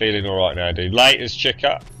 I hope you're feeling alright now, dude. Laters,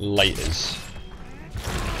 chicker. Laters.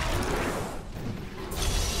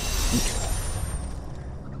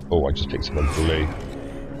 Oh, I just picked up a blue.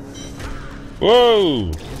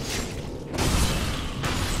 Whoa!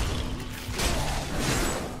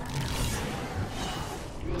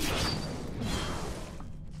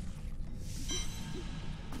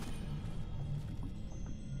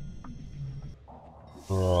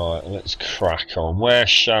 Right, let's crack on. Where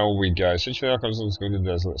shall we go? Search for the archives of the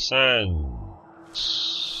Desert Sands.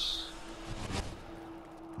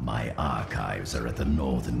 My archives are at the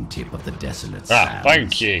northern tip of the desolate Ah, sands.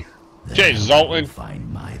 thank you. There Cheers, you will Zoltan.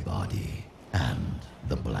 find my body and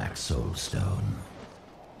the Black Soul Stone.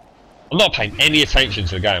 I'm not paying any attention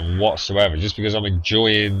to the game whatsoever, just because I'm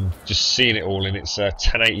enjoying just seeing it all in its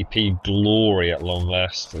 1080p glory at long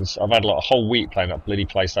last. I've had like a whole week playing that bloody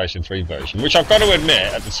PlayStation 3 version, which I've got to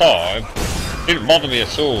admit, at the time, didn't bother me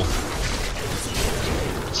at all.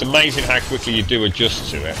 It's amazing how quickly you do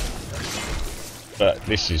adjust to it. But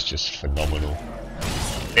this is just phenomenal.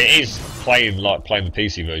 It is playing like playing the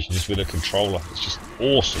PC version, just with a controller. It's just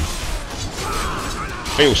awesome.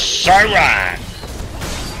 Feels so right.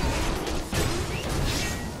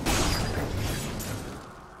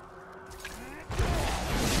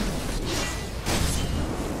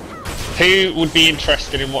 Who would be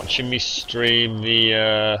interested in watching me stream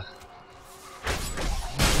the,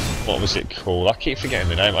 what was it called? I keep forgetting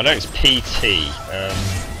the name. I know it's PT.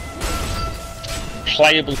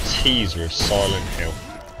 Playable teaser of Silent Hill.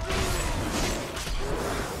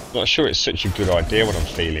 Not sure it's such a good idea when I'm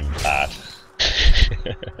feeling bad.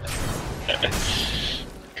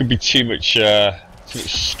 Could be too much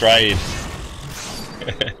strain.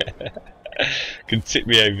 Could tip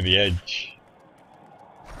me over the edge.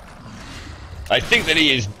 I think that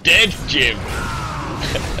he is dead, Jim.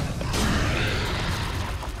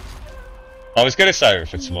 I was going to save it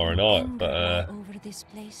for tomorrow night, but over this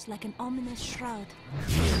place like an ominous shroud.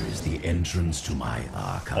 Here is the entrance to my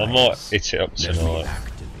archives. I might hit it up tonight.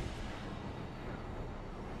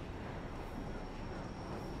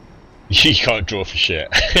 You can't draw for shit.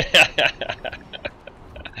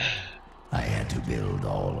 I had to build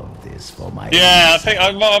all of this for my. Yeah, I think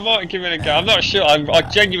I might give it a go. I'm not sure. I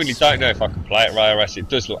genuinely don't know if I can play it, RayOS. It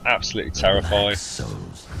does look absolutely terrifying.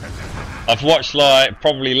 I've watched like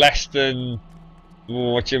probably less than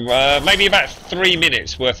maybe about 3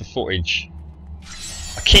 minutes worth of footage.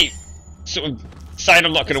 I keep sort of saying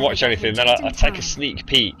I'm not going to watch anything, then I take a sneak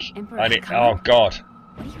peek, and it. Oh god.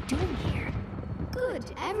 What are you doing here? Good,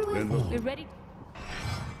 everyone. We're ready.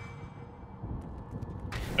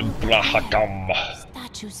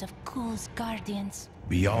 Statues of Kuul's guardians.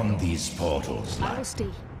 Beyond these portals. I will stay.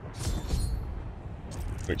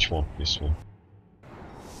 Which one? This one.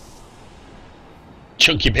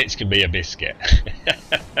 Chunky bits can be a biscuit.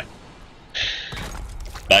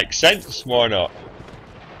 Makes sense, why not?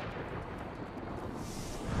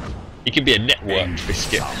 It can be a networked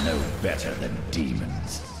biscuit. Are no better than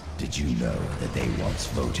demons. Did you know that they once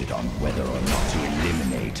voted on whether or not to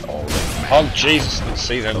eliminate all of mankind? Oh Jesus, I can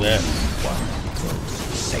see them there. One close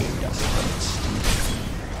saved us from its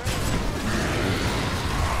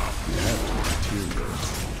You have to kill those.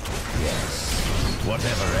 Yes.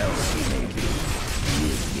 Whatever else he may be, he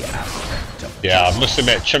is the aspect of. Yeah, I must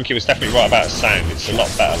admit, Chunky was definitely right about the sound. It's a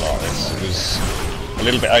lot better like this. It was a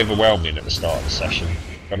little bit overwhelming at the start of the session.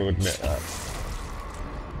 Got to admit that.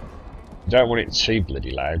 You don't want it too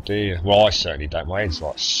bloody loud, do you? Well, I certainly don't. My head's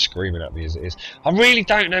like screaming at me as it is. I really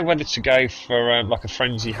don't know whether to go for like a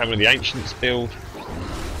Frenzy Hammer of the Ancients build.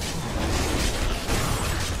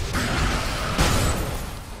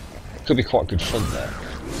 Could be quite good fun there.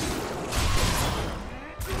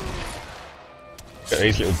 Look at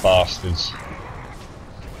these little bastards.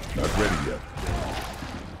 Not ready yet.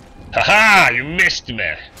 Haha! You missed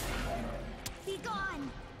me! Be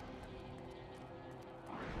gone.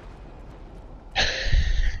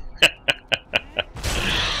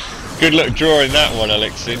 Good luck drawing that one,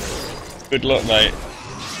 Alexin. Good luck, mate.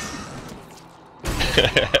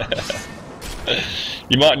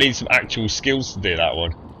 You might need some actual skills to do that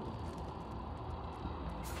one.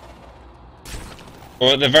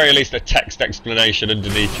 Or at the very least a text explanation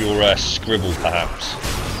underneath your scribble, perhaps.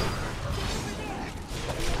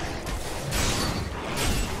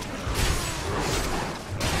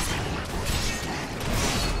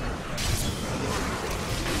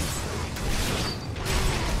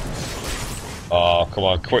 Oh, come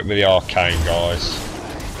on, quit with the arcane, guys.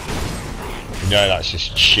 You know that's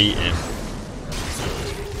just cheating.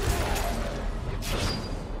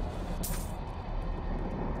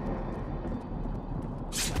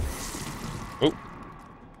 Oh.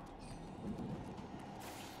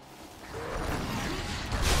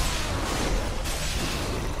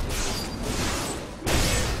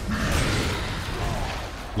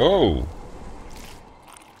 Whoa.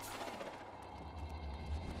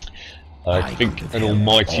 I think an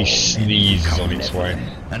almighty sneeze is on its way.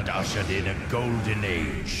 And ushered in a golden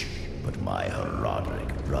age. But my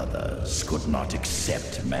Herodic brothers could not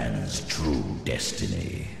accept man's true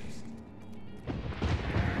destiny.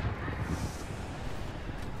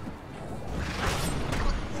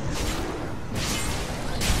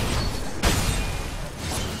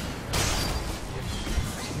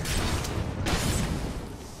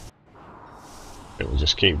 We'll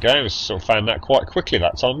just keep going. We sort of found that quite quickly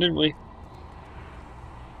that time, didn't we?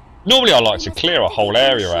 Normally I like to clear a whole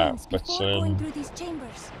area out, but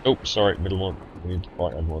oh, sorry, middle one. We need to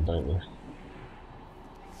fight everyone, don't we?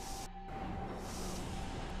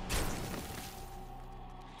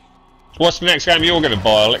 What's the next game you're going to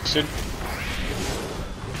buy, Alexin?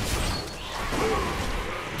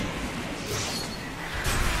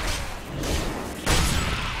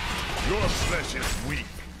 Your flesh is weak.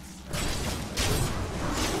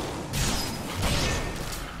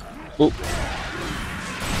 Oh.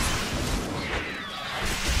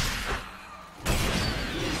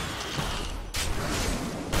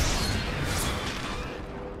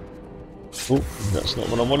 Oh, that's not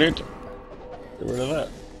what I wanted. Get rid of that.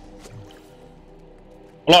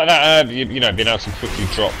 I like that, you know, being able to quickly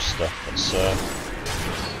drop stuff. That's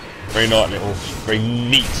very nice little, very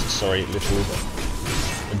neat, sorry, little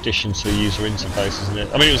addition to the user interface, isn't it?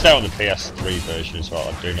 I mean, it was there on the PS3 version as well.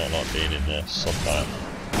 I do not like being in there, sod that.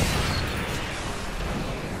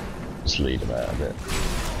 Just lead them out a bit.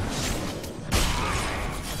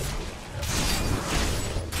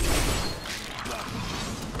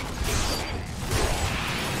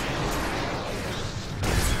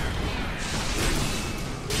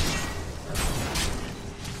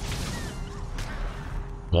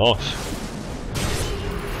 Nice.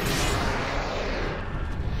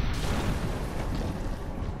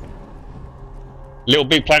 Little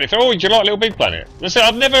Big Planet. Oh, do you like Little Big Planet? Listen,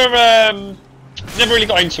 I've never really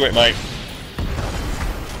got into it, mate.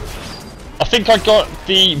 I think I got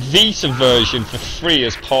the Vita version for free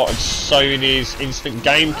as part of Sony's Instant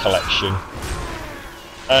Game Collection,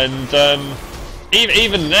 and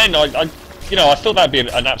even then, I you know, I thought that'd be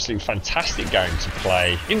an absolutely fantastic game to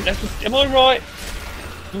play. Am I right?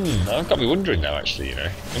 I've got me wondering now. Actually, you know,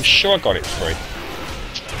 I'm sure I got it free.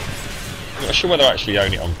 I'm not sure whether I actually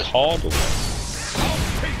own it on card or not.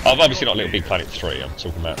 I've obviously not Little Big Planet 3. I'm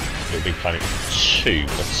talking about Little Big Planet 2,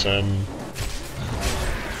 but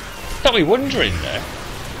got me wondering there.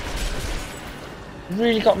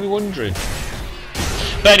 Really got me wondering.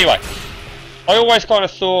 But anyway, I always kind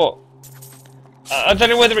of thought, I don't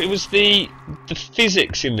know whether it was the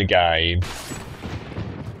physics in the game,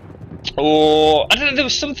 or I don't know, there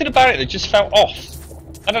was something about it that just felt off.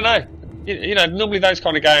 I don't know. You know, normally those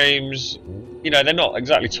kind of games, you know, they're not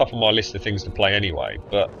exactly top of my list of things to play anyway,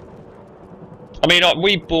 but I mean,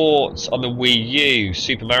 we bought on the Wii U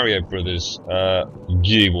Super Mario Brothers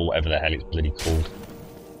U, or whatever the hell it's bloody called,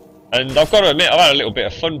 and I've got to admit I've had a little bit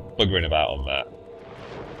of fun buggering about on that.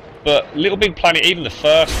 But Little Big Planet, even the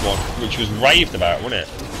first one, which was raved about, wasn't it?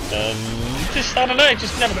 Just, I don't know, it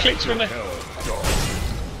just never clicked with me.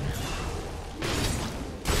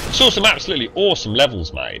 Saw some absolutely awesome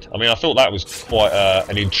levels made. I mean, I thought that was quite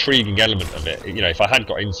an intriguing element of it. You know, if I had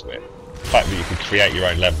got into it, the fact that you could create your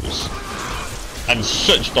own levels, and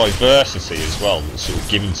such diversity as well that's sort of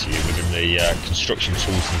given to you within the construction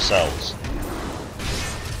tools themselves.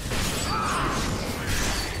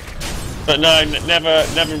 But no,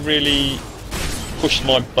 never really pushed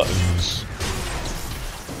my buttons.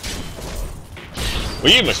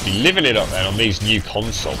 Well, you must be living it up then on these new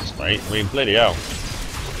consoles, mate. I mean, bloody hell.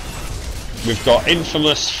 We've got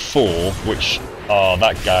Infamous 4, which... Oh,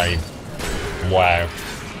 that game. Wow.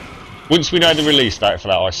 Once we know the release date for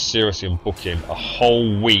that, I seriously am booking a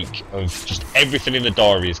whole week of just everything in the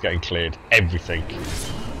diary is getting cleared. Everything.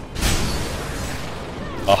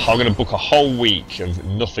 I'm going to book a whole week of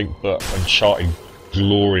nothing but Uncharted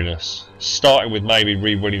gloriness. Starting with maybe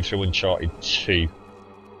rerunning through Uncharted 2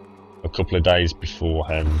 a couple of days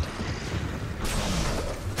beforehand.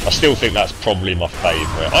 I still think that's probably my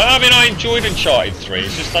favourite. I mean, I enjoyed Uncharted 3.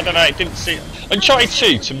 It's just, I don't know, it didn't seem... Uncharted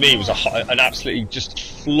 2 to me was an absolutely just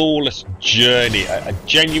flawless journey, a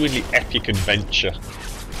genuinely epic adventure.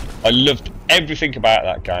 I loved everything about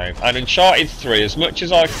that game. And Uncharted 3, as much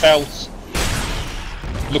as I felt,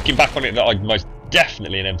 looking back on it, that I most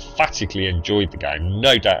definitely and emphatically enjoyed the game,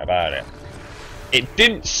 no doubt about it. It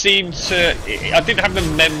didn't seem to... I didn't have the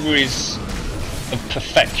memories of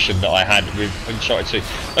perfection that I had with Uncharted 2.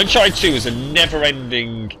 Uncharted 2 was a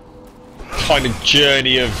never-ending kind of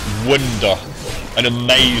journey of wonder and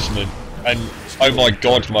amazement and oh my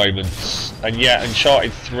god moments. And yet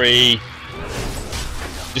Uncharted 3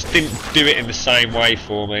 just didn't do it in the same way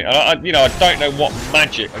for me. And I don't know what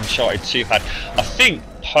magic Uncharted 2 had. I think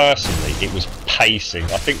personally it was pacing.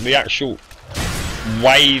 I think the actual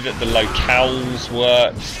way that the locales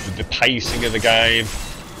worked, the pacing of the game,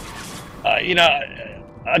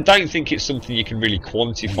 I don't think it's something you can really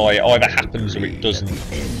quantify. It either happens or it doesn't.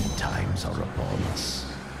 The end times are upon us.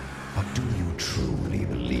 But do you truly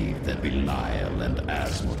believe that Belial and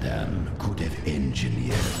Asmodan could have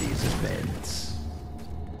engineered these events?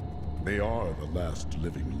 They are the last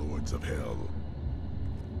living lords of hell.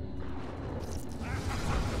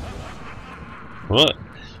 What?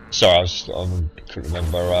 Sorry, I couldn't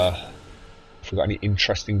remember if we got any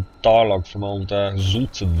interesting dialogue from old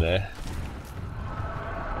Zoltan there.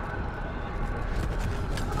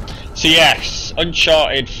 So yes,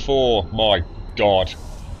 Uncharted 4, my god.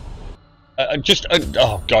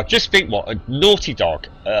 Oh god, just think what, Naughty Dog,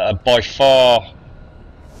 by far...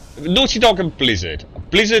 Naughty Dog and Blizzard.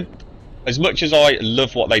 Blizzard, as much as I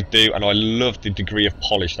love what they do, and I love the degree of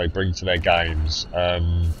polish they bring to their games,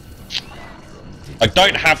 I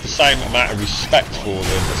don't have the same amount of respect for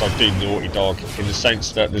them as I do Naughty Dog, in the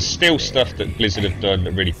sense that there's still stuff that Blizzard have done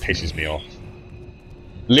that really pisses me off.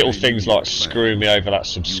 Little things like screwing me over that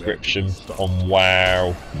subscription on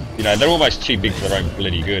WoW. You know, they're almost too big for their own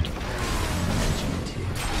bloody good.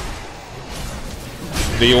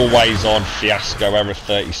 The always on fiasco error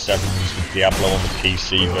 37s with Diablo on the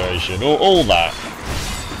PC version, all that.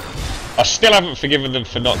 I still haven't forgiven them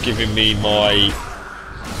for not giving me my...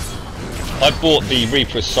 I bought the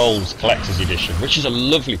Reaper of Souls Collector's Edition, which is a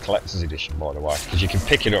lovely Collector's Edition, by the way, because you can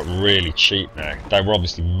pick it up really cheap now. They were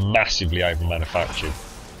obviously massively over-manufactured.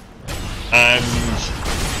 And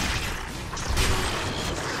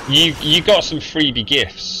you got some freebie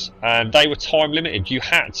gifts, and they were time limited. You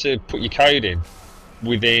had to put your code in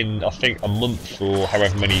within, I think, a month or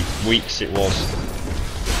however many weeks it was.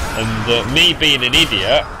 And me being an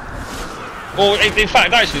idiot... Or, in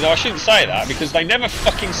fact, actually, no, I shouldn't say that, because they never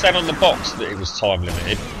fucking said on the box that it was time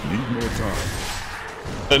limited. Need more time.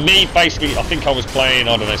 But me, basically, I think I was playing,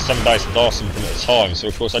 I don't know, 7 Days to Die something at a time, so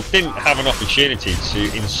of course I didn't have an opportunity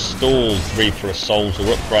to install Reaper of Souls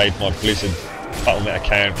or upgrade my Blizzard Battle.net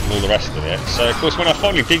account and all the rest of it. So, of course, when I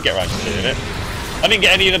finally did get around to doing it, I didn't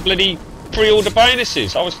get any of the bloody pre-order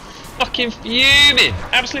bonuses. I was fucking fuming!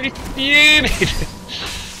 Absolutely fuming!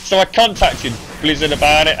 So I contacted Blizzard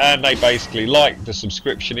about it, and they basically liked the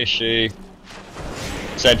subscription issue,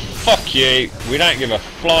 said fuck you, we don't give a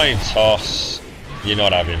flying toss, you're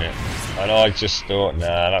not having it. And I just thought,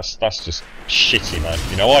 nah, that's just shitty, man.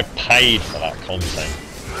 You know, I paid for that content.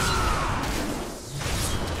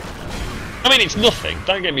 I mean, it's nothing,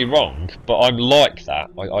 don't get me wrong, but I'm like that.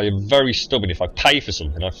 I am very stubborn. If I pay for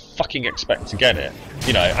something, I fucking expect to get it.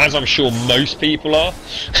 You know, as I'm sure most people are.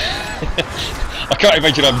 I can't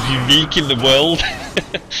imagine I'm unique in the world,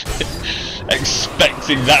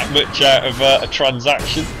 expecting that much out of a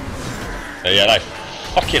transaction. But yeah, they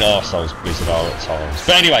fucking arseholes Blizzard are at times.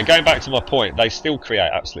 But anyway, going back to my point, they still create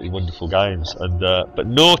absolutely wonderful games. And but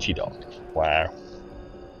Naughty Dog, wow.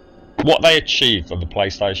 What they achieved on the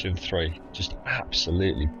PlayStation 3, just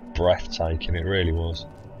absolutely breathtaking, it really was.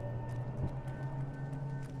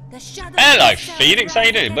 Hello Phoenix, how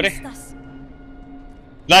you doing, buddy?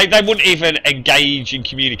 They wouldn't even engage in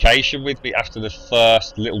communication with me after the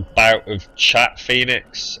first little bout of chat,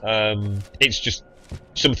 Phoenix. It's just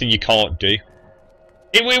something you can't do.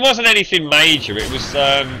 It wasn't anything major. It was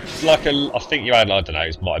like I think you had, I don't know,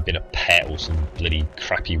 it might have been a pet or some bloody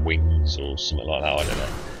crappy wings or something like that. I don't know.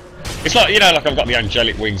 It's like, you know, like I've got the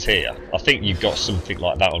angelic wings here. I think you got something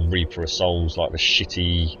like that on Reaper of Souls, like the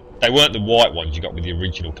shitty. They weren't the white ones you got with the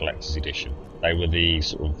original collector's edition. They were the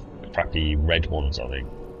sort of crappy red ones, I think.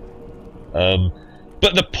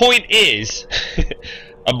 But the point is,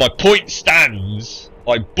 and my point stands,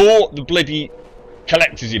 I bought the bloody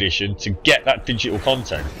collector's edition to get that digital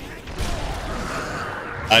content.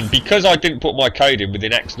 And because I didn't put my code in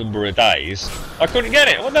within X number of days, I couldn't get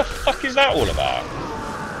it. What the fuck is that all about?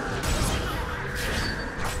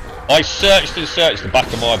 I searched and searched the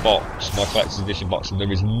back of my box, my collector's edition box, and there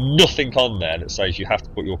is nothing on there that says you have to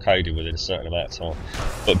put your code in within a certain amount of time.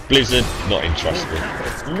 But Blizzard, not interested.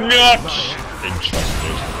 Not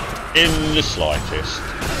interested. In the slightest.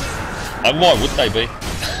 And why would they be?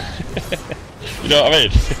 You know what I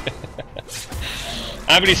mean?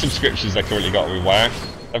 How many subscriptions they currently got with WoW?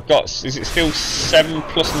 I've got, is it still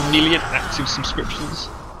 7+ million active subscriptions?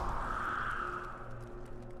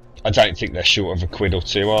 I don't think they're short of a quid or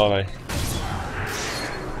two, are they?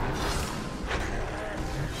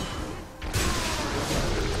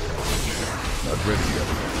 Not ready yet.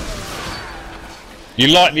 You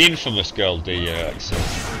like the Infamous girl, do you, Axel?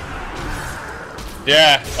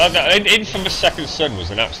 Yeah, Infamous Second Son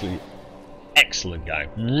was an absolutely excellent game.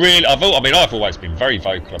 Really, I've always been very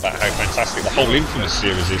vocal about how fantastic the whole Infamous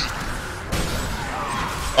series is.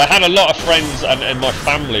 I had a lot of friends and my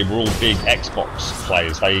family were all big Xbox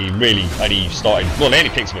players. They really only started, well, they only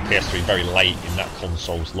picked up a PS3 very late in that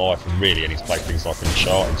console's life, and really only played things like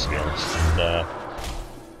Uncharted, to be honest. And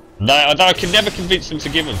no, I can never convince them to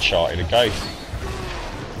give Uncharted a go.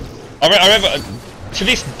 I remember, to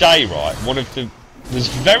this day, right, there's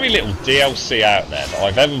very little DLC out there that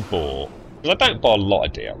I've ever bought, because I don't buy a lot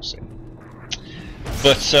of DLC.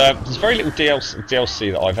 But there's very little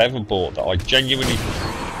DLC that I've ever bought that I genuinely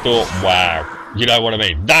thought, wow, you know what I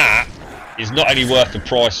mean? That is not only worth the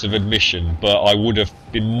price of admission, but I would have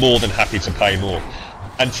been more than happy to pay more.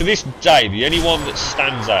 And to this day, the only one that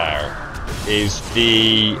stands out is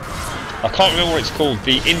the, I can't remember what it's called,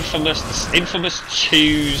 the infamous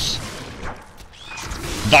Choose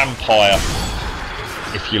Vampire,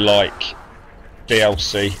 if you like,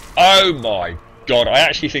 DLC. Oh my god, I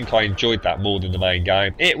actually think I enjoyed that more than the main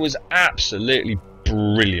game. It was absolutely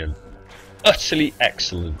brilliant. Utterly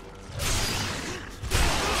excellent.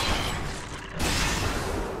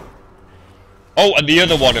 Oh, and the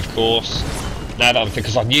other one, of course, now that I'm thinking,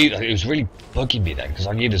 because I knew that it was really bugging me then, because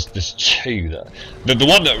I knew there's two that the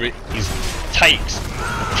one that takes the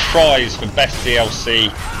prize for best DLC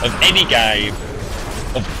of any game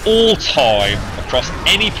of all time across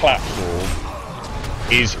any platform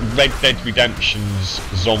is Red Dead Redemption's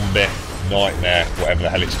Zombie Nightmare, whatever the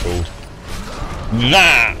hell it's called.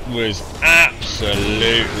 That was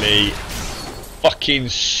absolutely fucking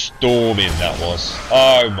storming, that was.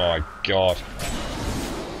 Oh my god.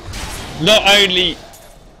 Not only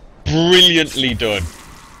brilliantly done,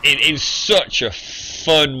 in such a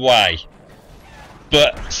fun way,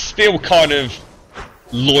 but still kind of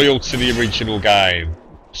loyal to the original game.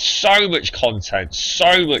 So much content,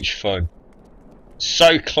 so much fun.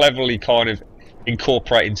 So cleverly kind of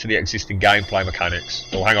incorporate into the existing gameplay mechanics.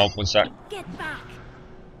 Oh, hang on, one sec. Get back!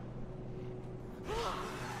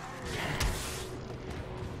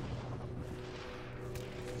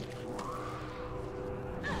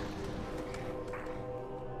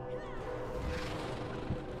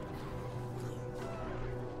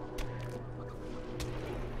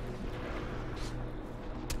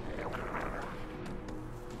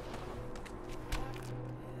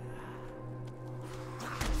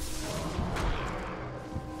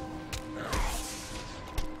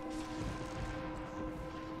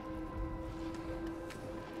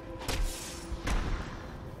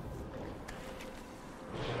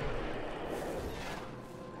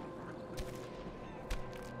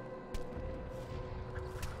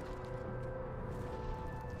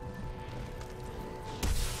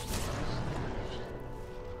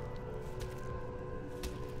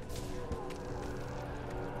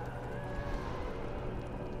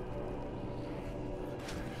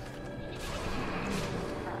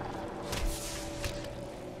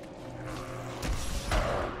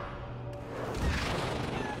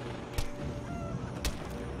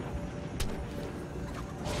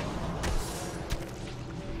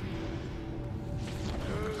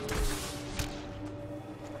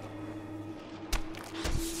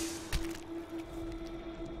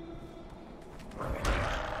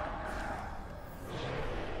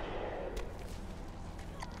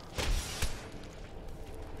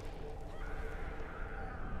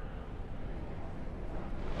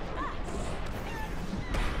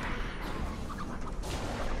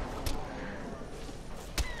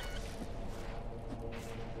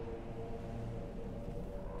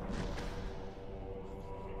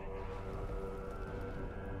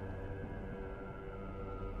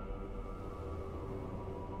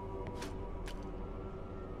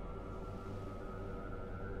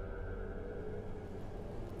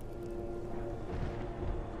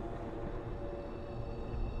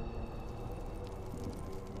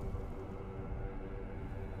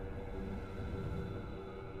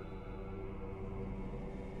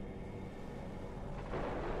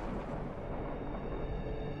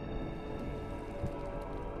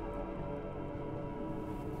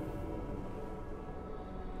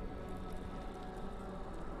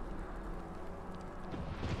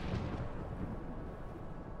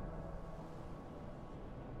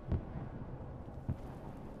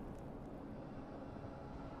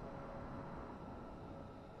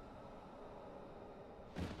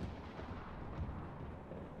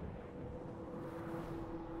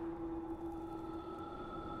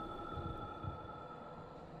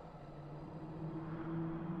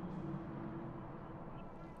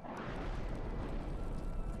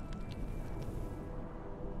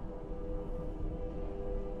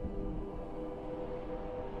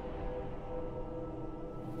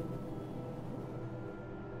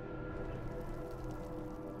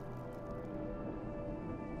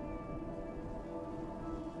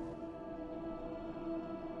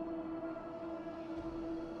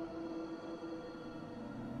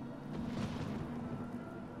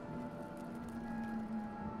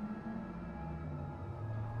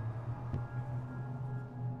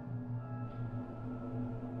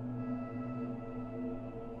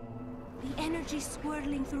 energy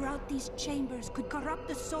swirling throughout these chambers could corrupt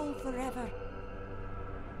the soul forever.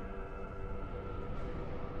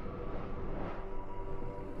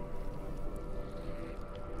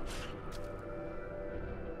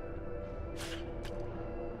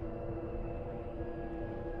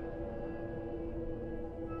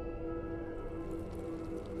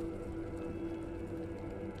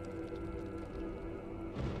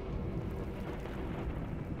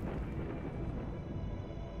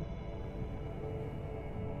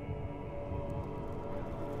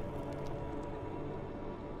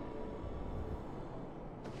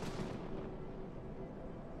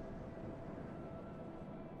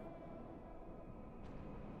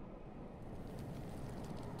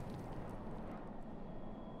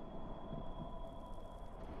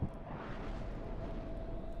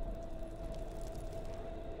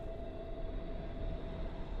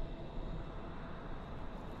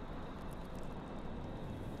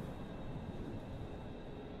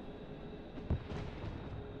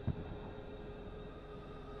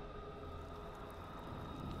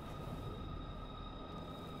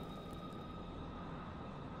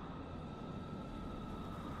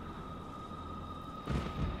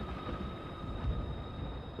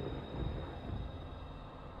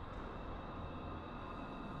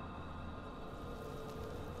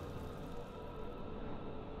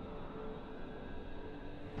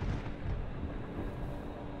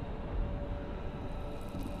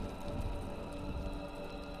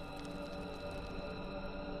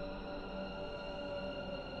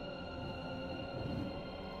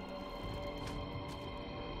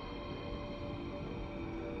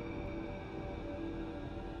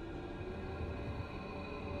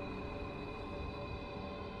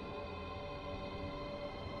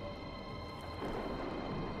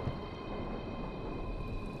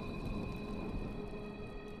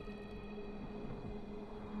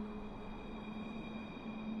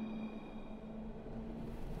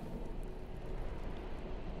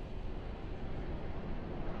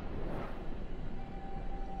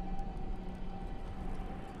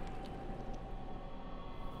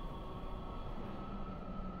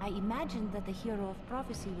 I imagined that the hero of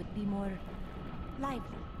prophecy would be more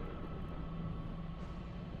lively.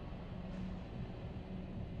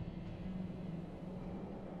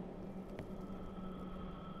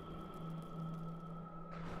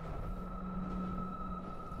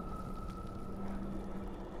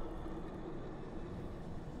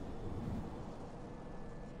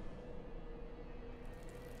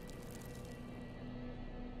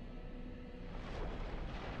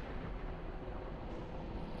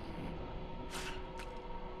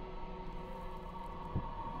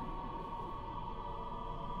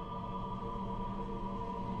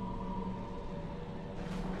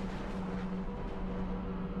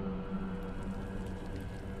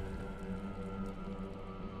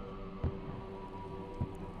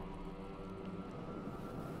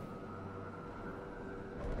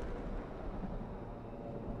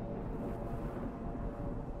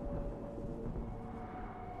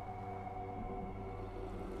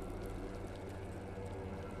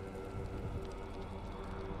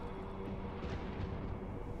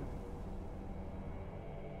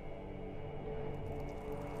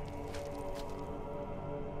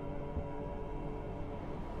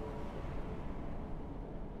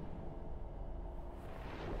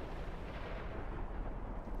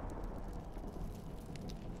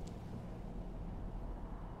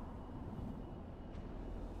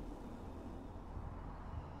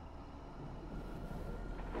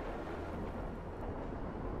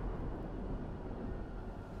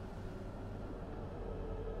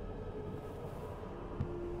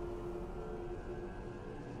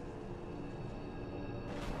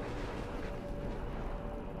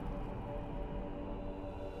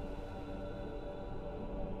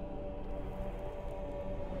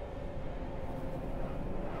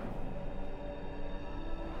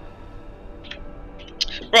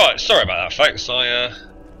 Right, sorry about that, folks. I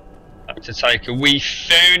had to take a wee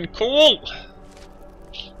phone call.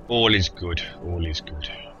 All is good. All is good.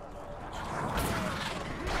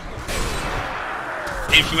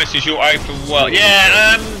 Infamous is your open world.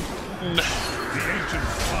 Yeah.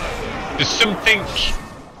 There's something.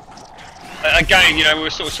 Again, you know, we were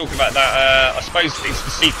sort of talking about that. I suppose it's the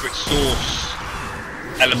secret source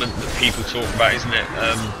element that people talk about, isn't it?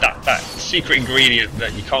 That secret ingredient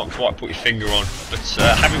that you can't quite put your finger on. But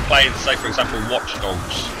having played, say, for example, Watch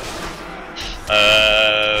Dogs,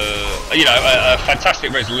 you know, a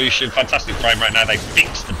fantastic resolution, fantastic frame rate. Now they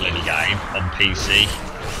fixed the bloody game on PC.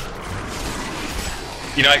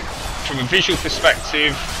 You know, from a visual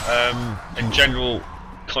perspective and general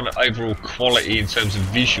kind of overall quality in terms of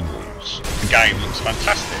visuals, the game looks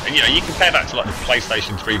fantastic. And you know, you compare that to like the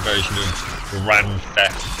PlayStation 3 version of Grand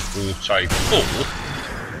Theft Auto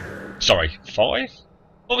 4. Sorry, 5?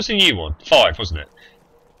 What was the new one? 5, wasn't it?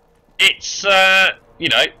 It's you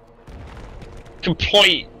know,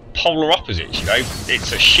 complete polar opposites, you know.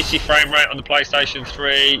 It's a shitty frame rate on the PlayStation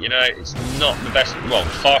 3, you know, it's not the best, well,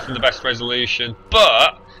 far from the best resolution,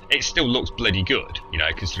 but it still looks bloody good, you know,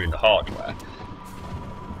 considering the hardware.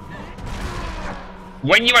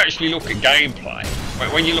 When you actually look at gameplay,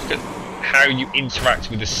 when you look at how you interact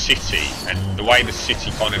with the city and the way the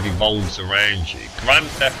city kind of evolves around you, Grand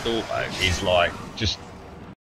Theft Auto is like just